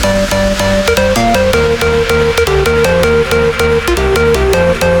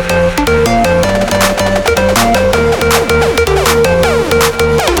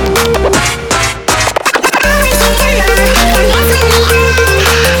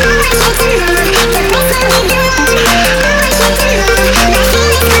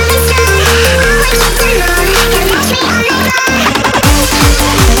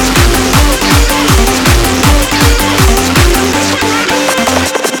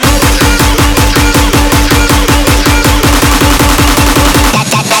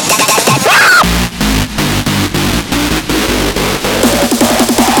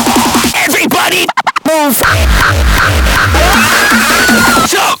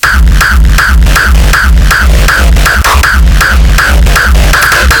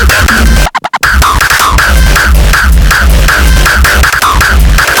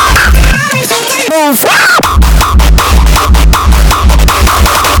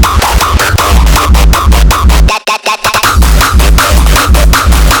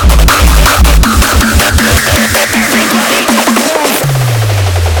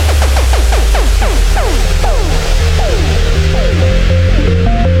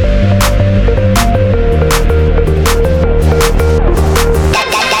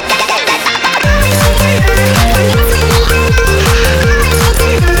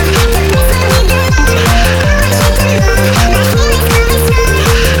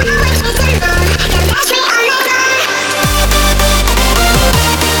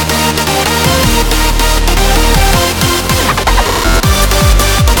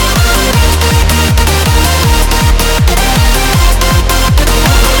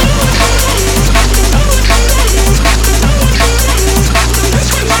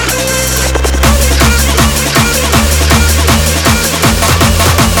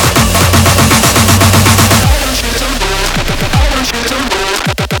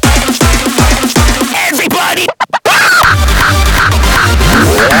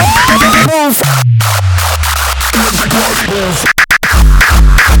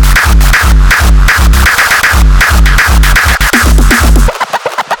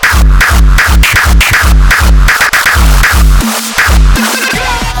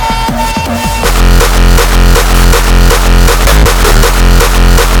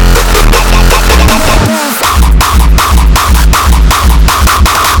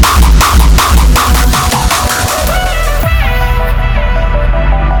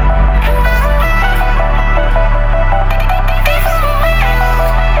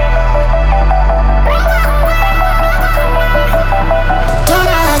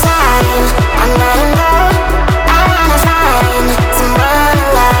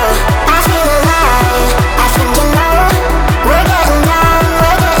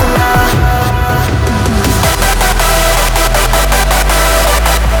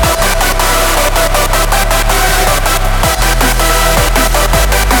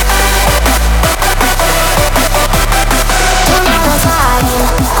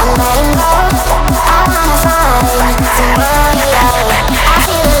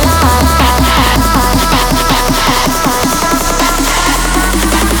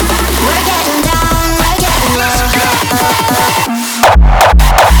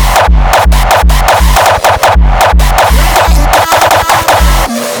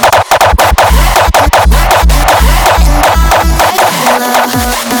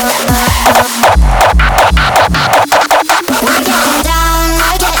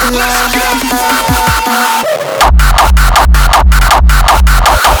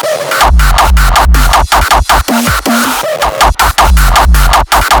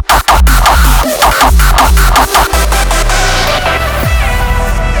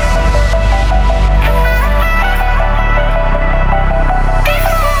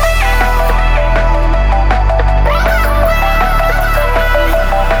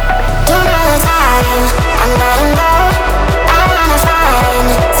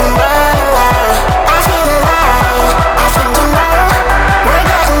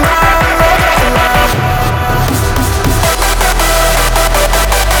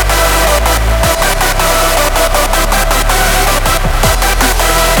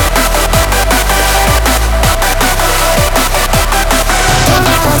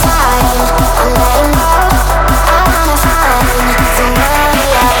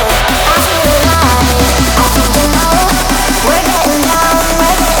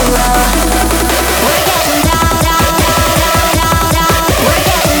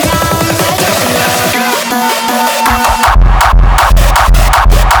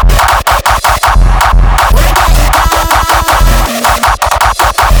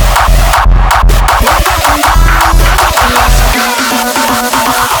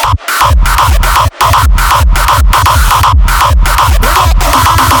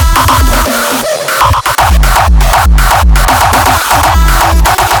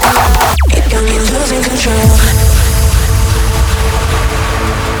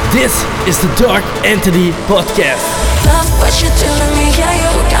 This is the Dark Entity Podcast. Love what you do to me, yeah, you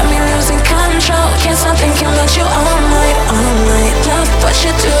got me losing control. Can't stop thinking about you all night, all night. Love what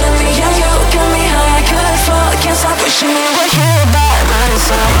you do to me, yeah, you got me high, I could fall. Can't stop wishing we were here by my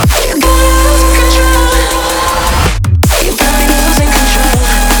side. You got me losing control. You got me losing control.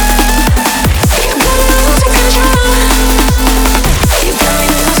 You got me losing control. You got me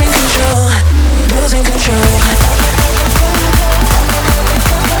losing control. Losing control.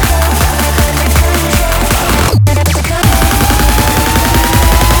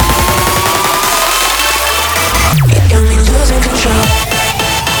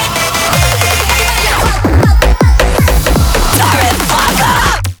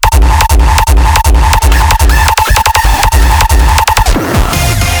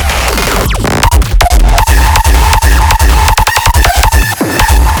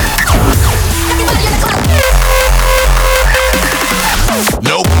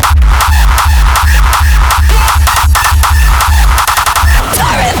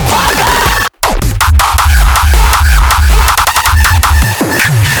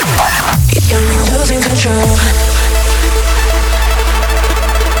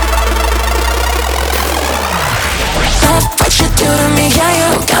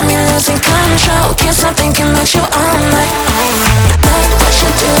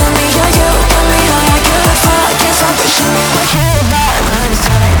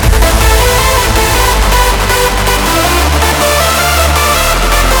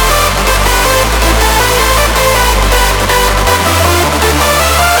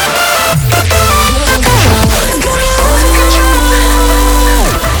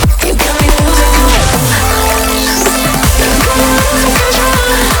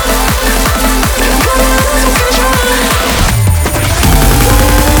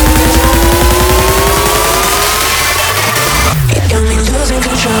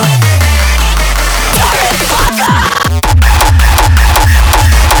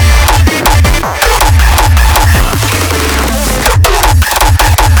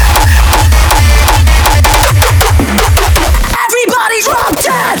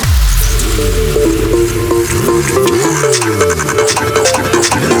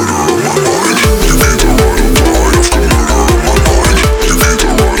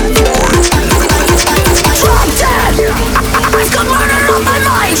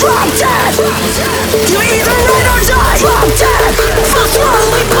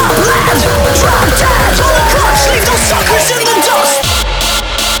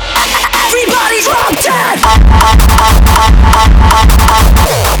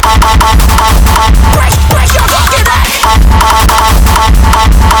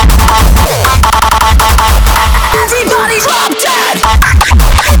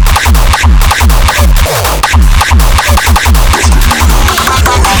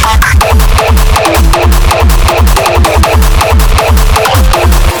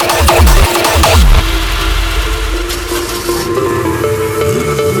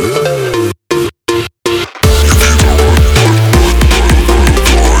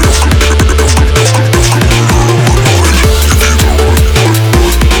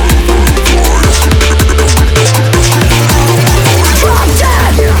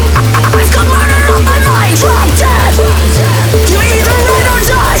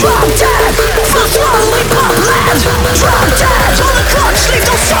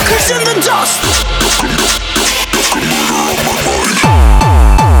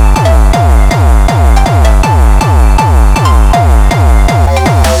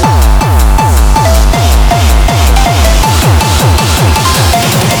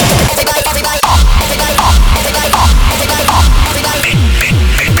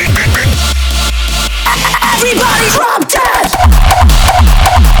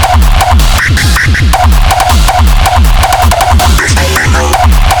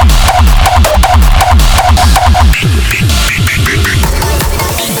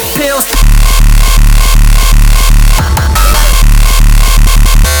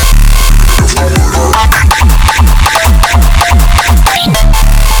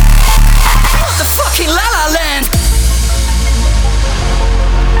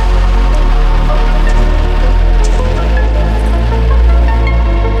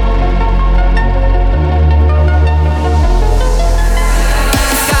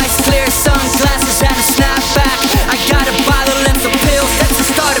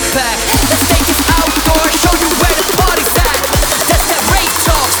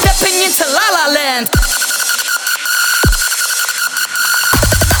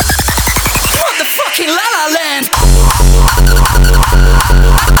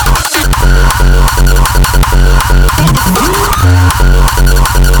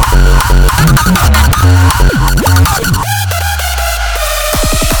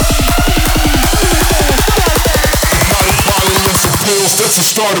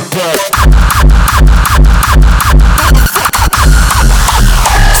 starter pack.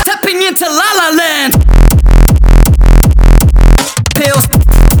 Stepping into La La Land. Pills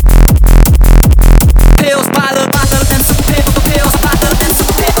by the bottle and some pills by the and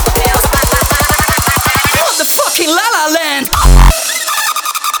some pills. Motherfucking La La Land.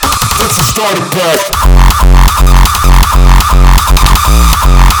 That's a starter pack.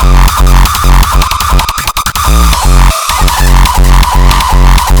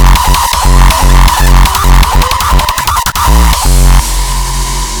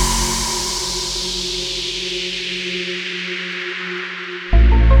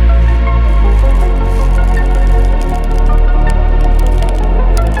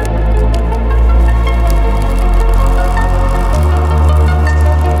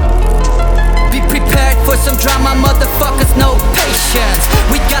 Some drama, motherfuckers, no patience.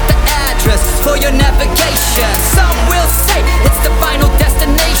 We got the address for your navigation. Some will say it's the final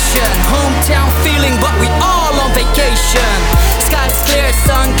destination. Hometown feeling, but we all on vacation. Sky's clear,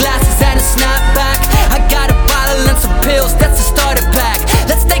 sunglasses and a snapback. I got a bottle and some pills, that's a starter pack.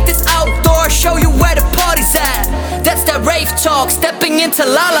 Let's take this outdoor, show you where the party's at. That's that rave talk, stepping into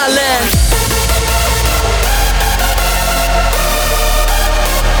La La Land.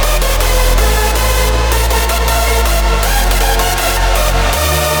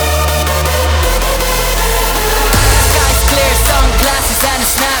 Sunglasses and a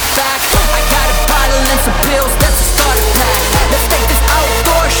snapback. I got a bottle and some pills, that's a starter pack. Let's take this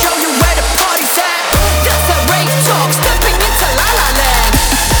outdoor, show you where the party's at. That's that rave talk, stepping into La La Land.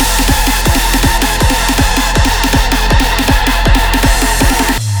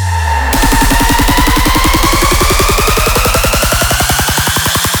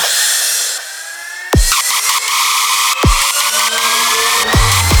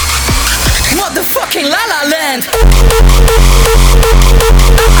 Motherfucking La La Land.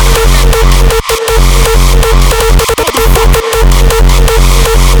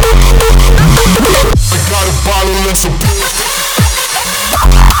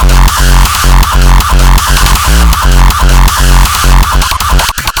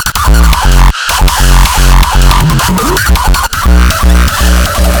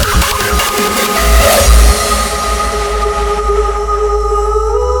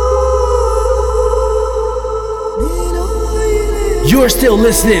 You're still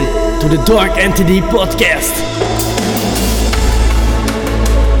listening to the Dark Entity Podcast.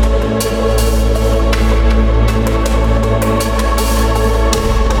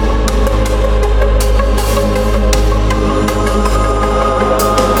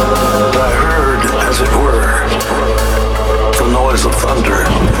 I heard, as it were, the noise of thunder.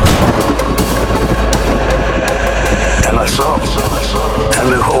 And I saw, and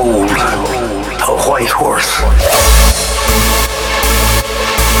behold, a white horse.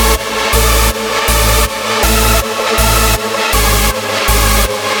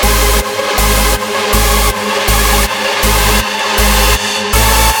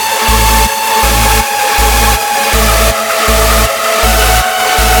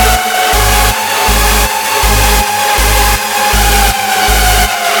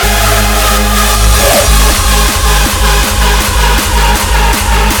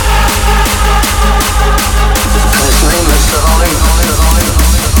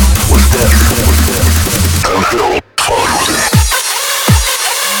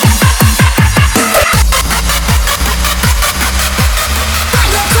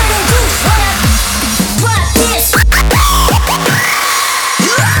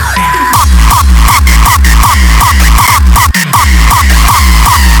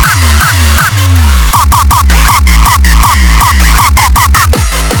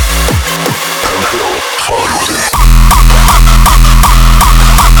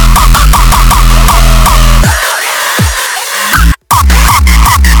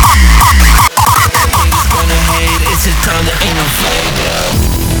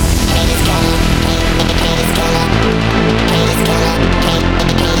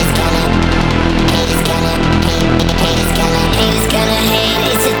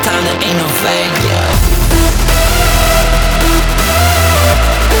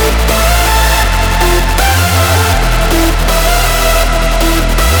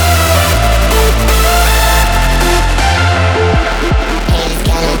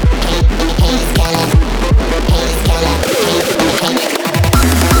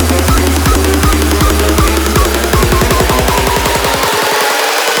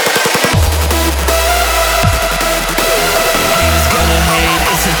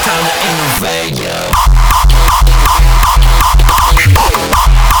 Vegas.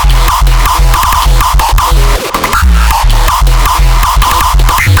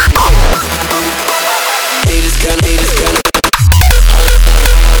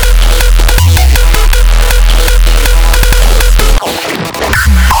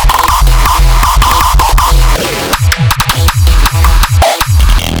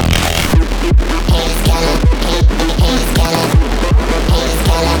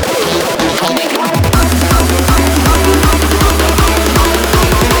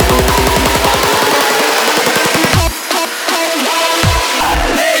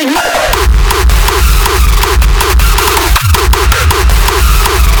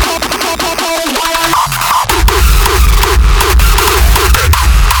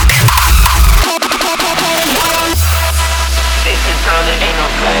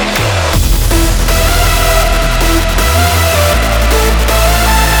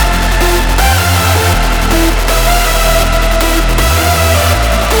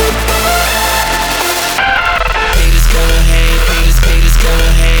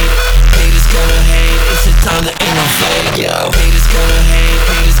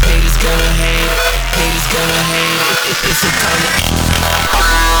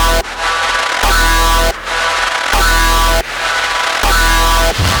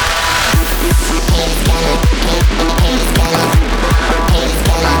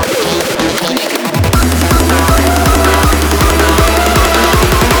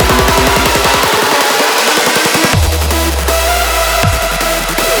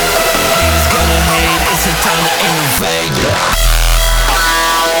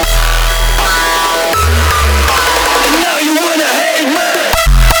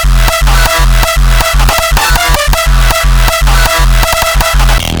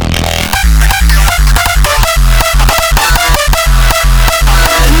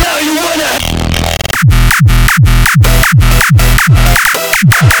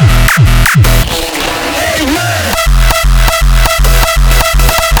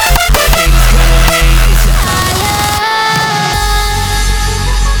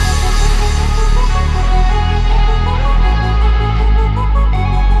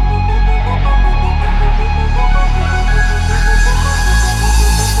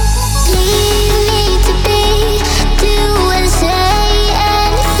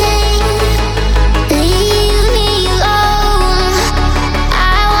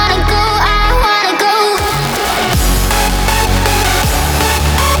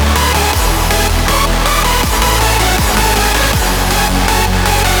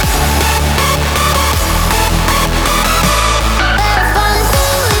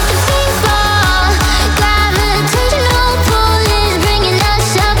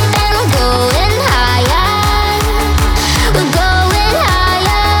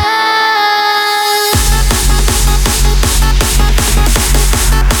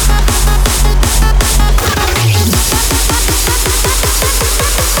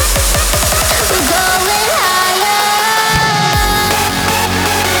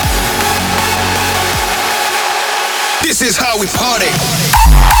 This is how we party.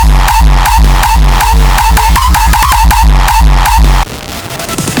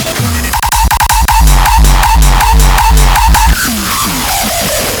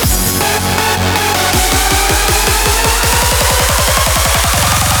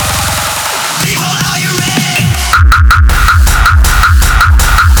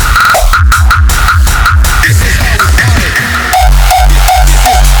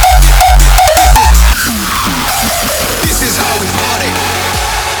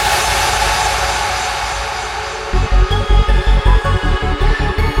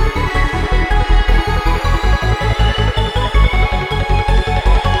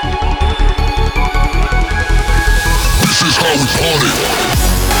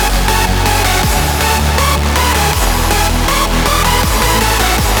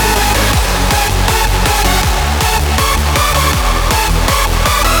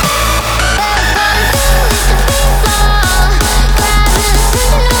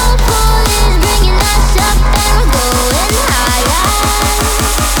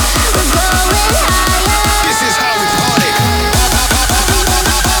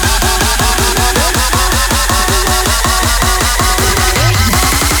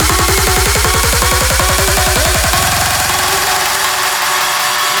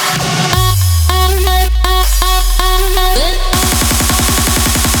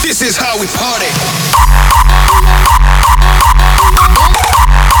 This is how we party.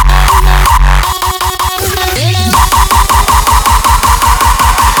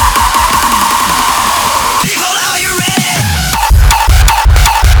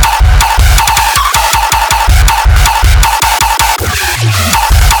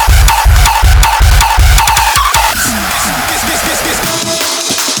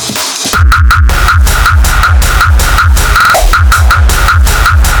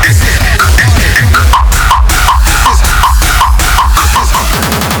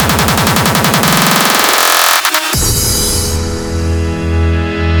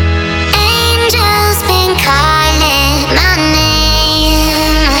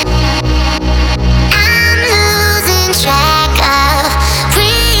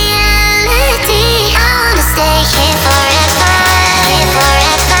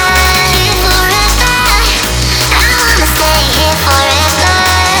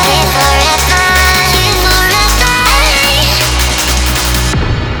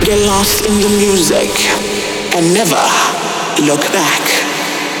 Get lost in the music and never look back.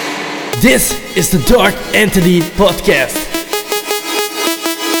 This is the Dark Entity Podcast.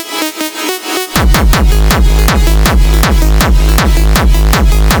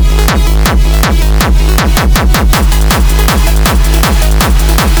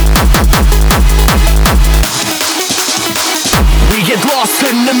 Get lost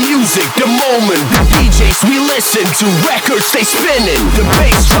in the music, the moment. The DJs we listen to, records stay spinning. The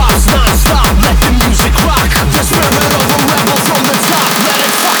bass drops non-stop, let the music rock. The spirit of a rebel from the top, let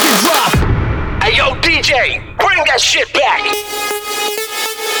it fucking drop. Hey yo DJ, bring that shit back.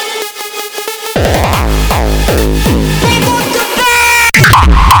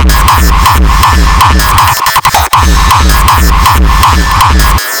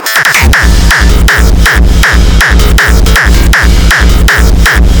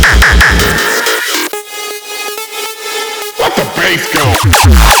 Bass go.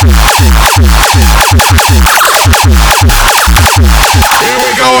 Here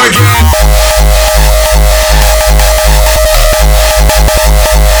we go again.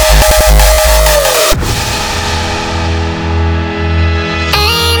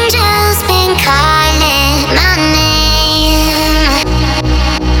 Angels been calling my name.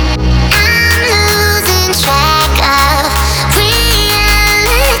 I'm losing track of reality.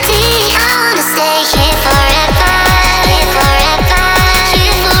 I wanna stay here forever.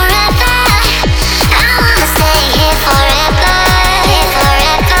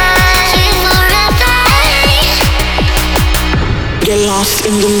 Get lost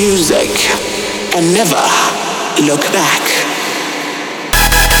in the music and never look back.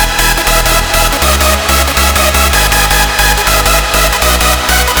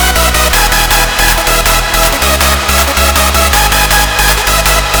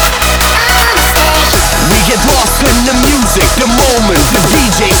 We get lost in the music, the moment. The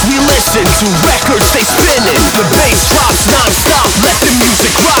DJs we listen to, records stay spinning. The bass drops non-stop, let the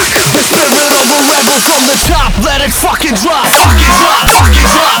music rock. The spirit of a rebel from the top, let it fucking drop. Fucking drop, fucking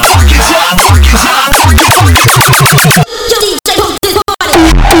drop, fucking drop, fucking drop, fucking drop. Yo DJ, pump this party.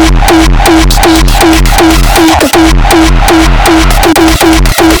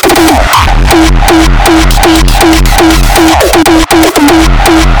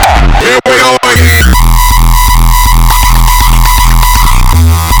 Here we go again.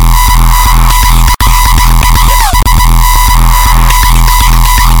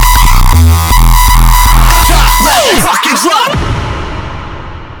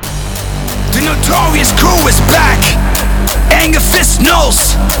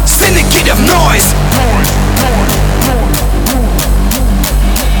 signals, syndicate of noise.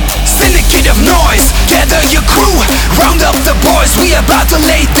 Syndicate of noise, gather your crew, round up the boys, we about to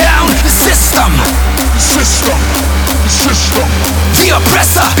lay down the system. System. The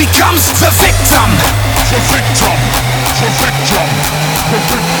oppressor becomes the victim.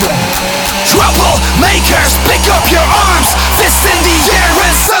 Troublemakers, pick up your arms, fists in the air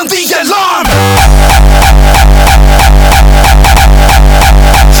and sound the alarm.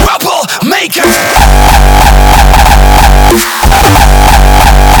 Troublemakers.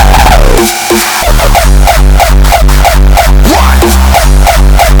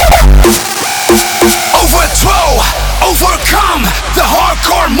 Overthrow, overcome, the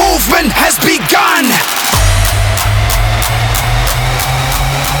hardcore movement has begun.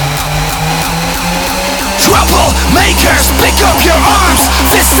 Troublemakers, pick up your arms,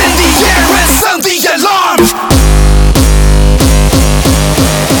 fists in the air and sound the alarm.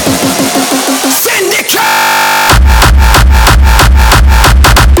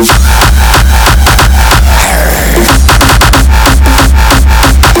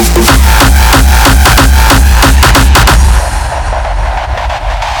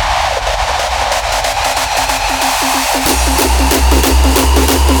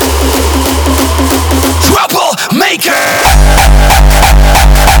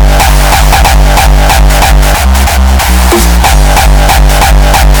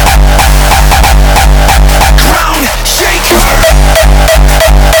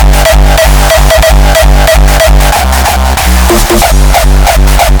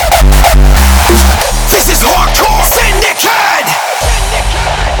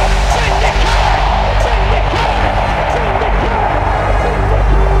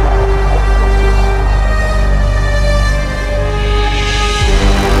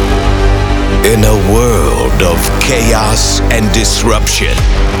 In a world of chaos and disruption,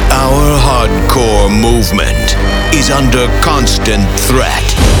 our hardcore movement is under constant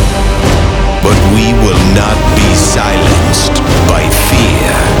threat. But we will not be silenced by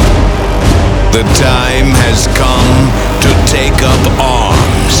fear. The time has come to take up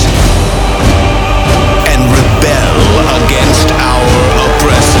arms and rebel against our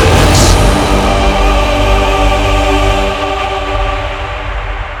oppressors.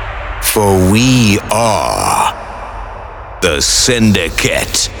 For we are the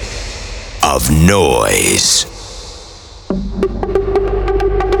Syndicate of Noise.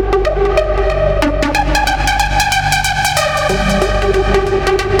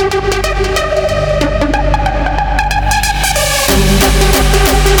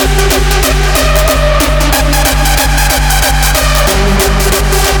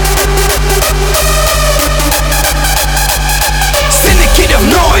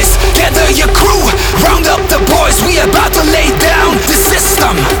 Gather your crew, round up the boys, we about to lay down the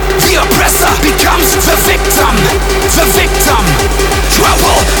system. The oppressor becomes the victim. The victim.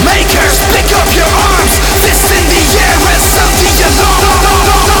 Troublemakers, pick up your arms, fists in the air and sound the alarm.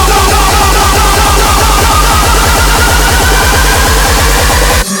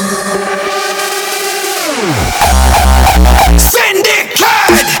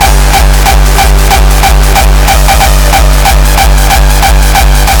 Syndicate!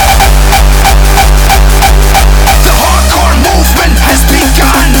 Has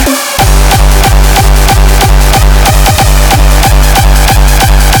begun.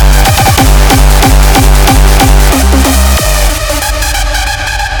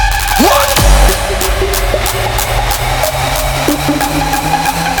 What?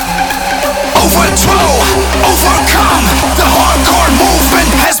 Overthrow, overcome, the hardcore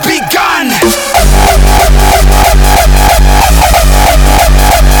movement has begun.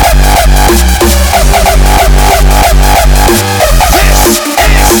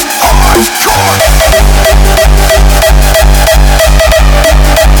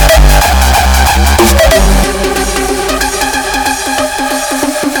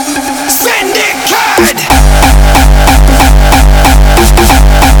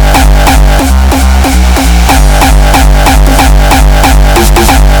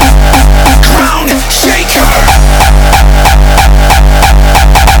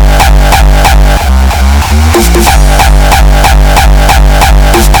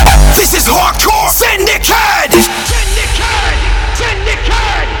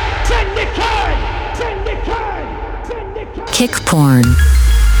 Kick porn.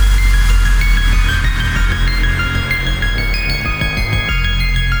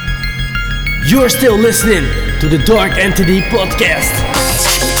 You're still listening to the Dark Entity Podcast.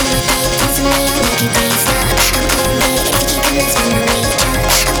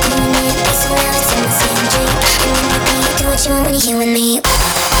 What you want when you you and me.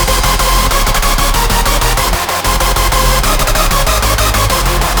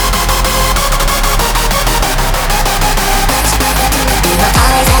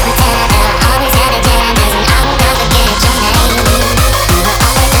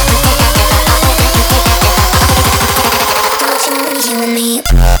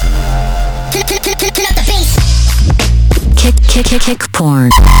 Kick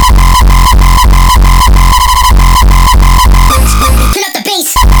porn. Turn up the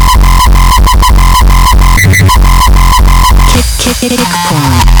bass. Kick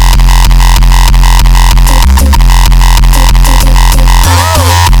porn.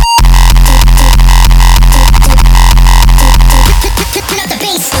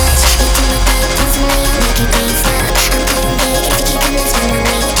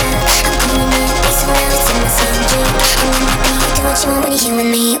 You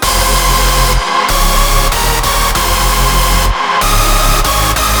and me.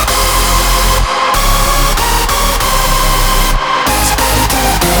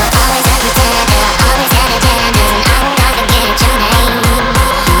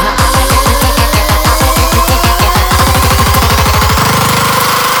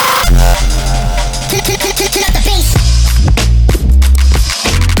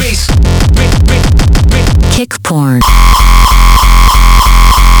 Kick porn.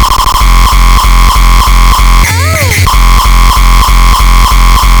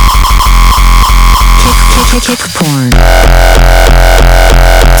 Kick porn.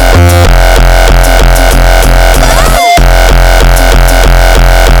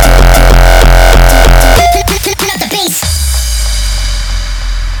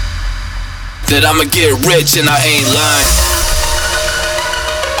 That I'ma get rich and I ain't lying.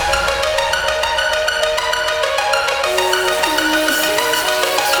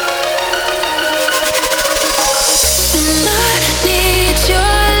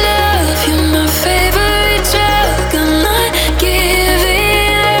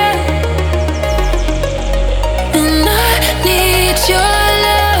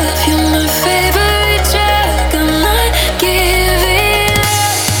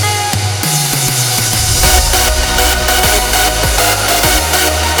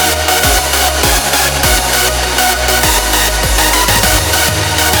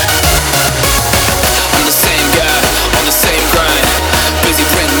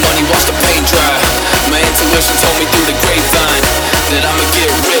 Told me through the grapevine that I'ma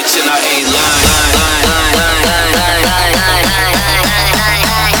get rich and I ain't lying.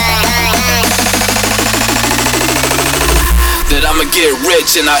 That I'ma get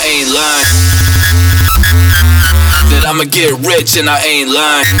rich and I ain't lying. That I'ma get rich and I ain't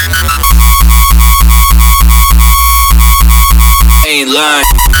lying. Ain't lying.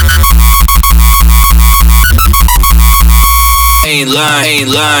 Ain't lying. Ain't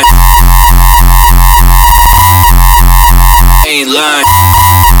lying. Ain't lying.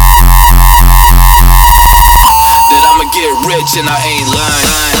 That I'ma get rich and I ain't lying.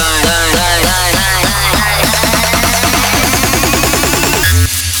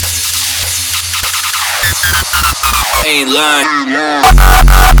 Ain't lying.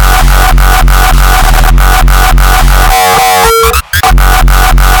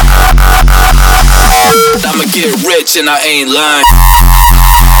 I'ma get rich and I ain't lying.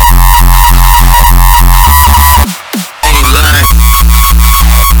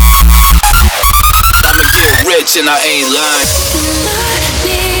 Rich and I ain't lying. I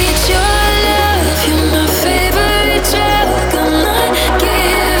need your love, you're my favorite drug. I'm not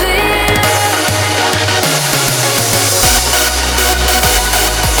giving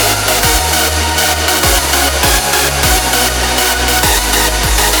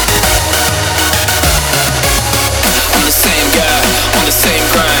I'm the same guy, on the same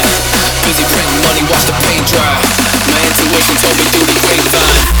grind. Busy printing money, watch the paint dry. My intuition told me through the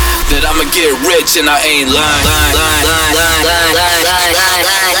grapevine that I'ma get rich and I ain't lying.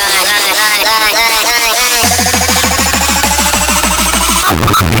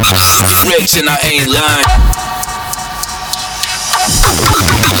 Rich and I ain't lying.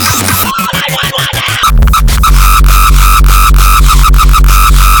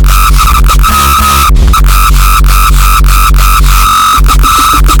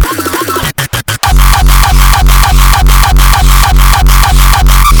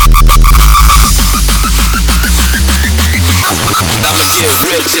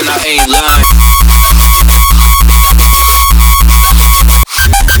 Rich and I ain't lying.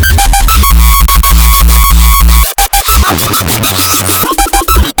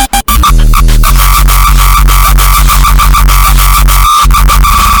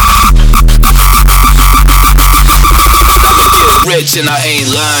 and I ain't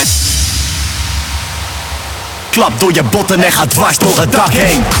lying. Klap door je botten en ga dwars door het dak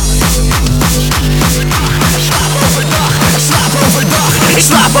heen. Ik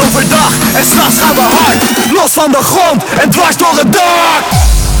slaap overdag en s'nachts gaan we hard. Los van de grond en dwars door het dak.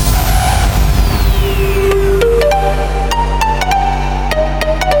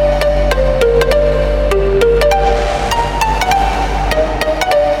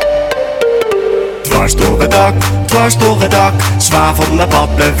 Dwars door het dak, dwars door het dak. Zwaar van de pad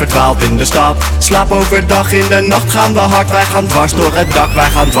en verdwaald in de stad. Slaap overdag, in de nacht gaan we hard. Wij gaan dwars door het dak, wij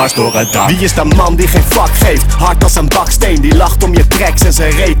gaan dwars door het dak. Wie is de man die geen fuck geeft? Hard als een baksteen, die lacht om je tracks en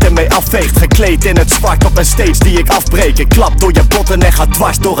zijn reet ermee afveegt. Gekleed in het zwart op een stage die ik afbreek. Ik klap door je botten en ga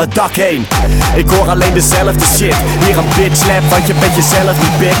dwars door het dak heen. Ik hoor alleen dezelfde shit. Hier een bitch slap, want je bent jezelf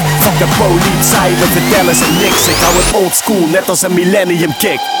niet big. Fuck de politie, we vertellen ze niks. Ik hou het old school, net als een millennium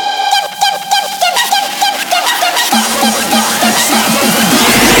kick.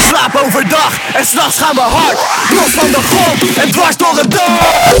 Slaap overdag en s'nachts gaan we hard. Los van de grond en dwars door het dak.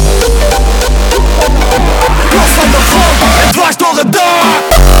 Los van de grond en dwars door het dak.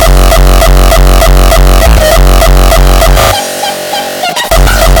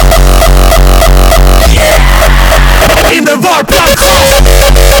 Yeah. In de war, plankgas.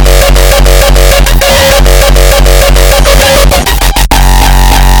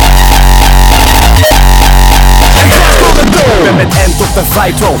 Ik ben met end op de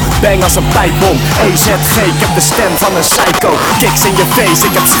vital, bang als een pijpbom. EZG, ik heb de stem van een psycho. Kicks in je face,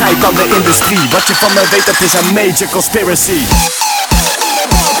 ik heb scheid aan de industrie. Wat je van me weet, dat is een major conspiracy.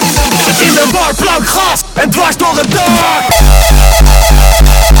 In de war, plank gas en dwars door het dak.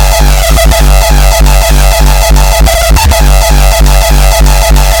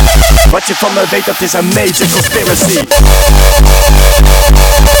 Wat je van me weet, dat is een major conspiracy.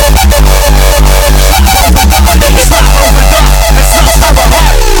 Slaap overdag en s'nachts gaan we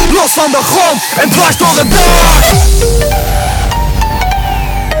hard. Los van de grond en dwars door het dak.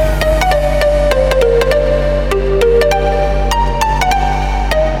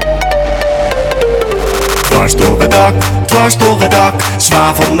 Dwars door het dak, dwars door het dak.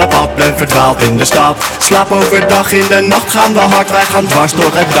 Zwaar van de pad en verdwaald in de stad. Slaap overdag, in de nacht gaan we hard. Wij gaan dwars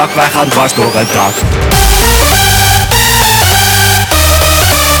door het dak, wij gaan dwars door het dak.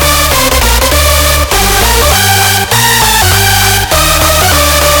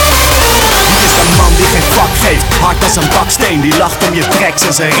 Die geen fuck geeft, hard als een baksteen. Die lacht om je tracks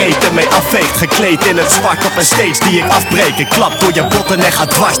en zijn reet ermee afveegt. Gekleed in het zwart op een stage die ik afbreek. Ik klap door je botten en ga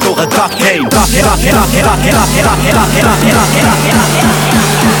dwars door het dak heen.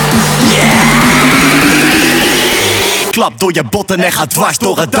 Klap door je botten en ga dwars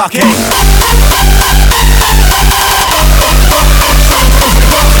door het dak heen.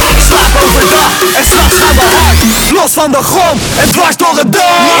 Slaap overdag en s'nachts gaan we hard. Los van de grond en dwars door het dak.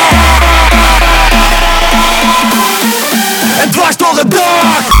 En dwars door het dak.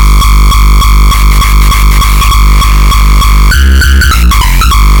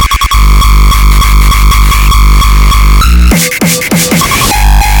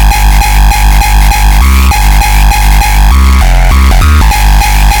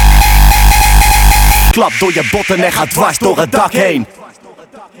 Klap door je botten en ga dwars door het dak heen.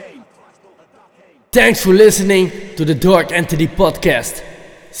 Thanks for listening to the Dark Entity podcast.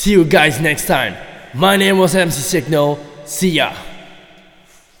 See you guys next time. My name was MC Siqnal. See ya.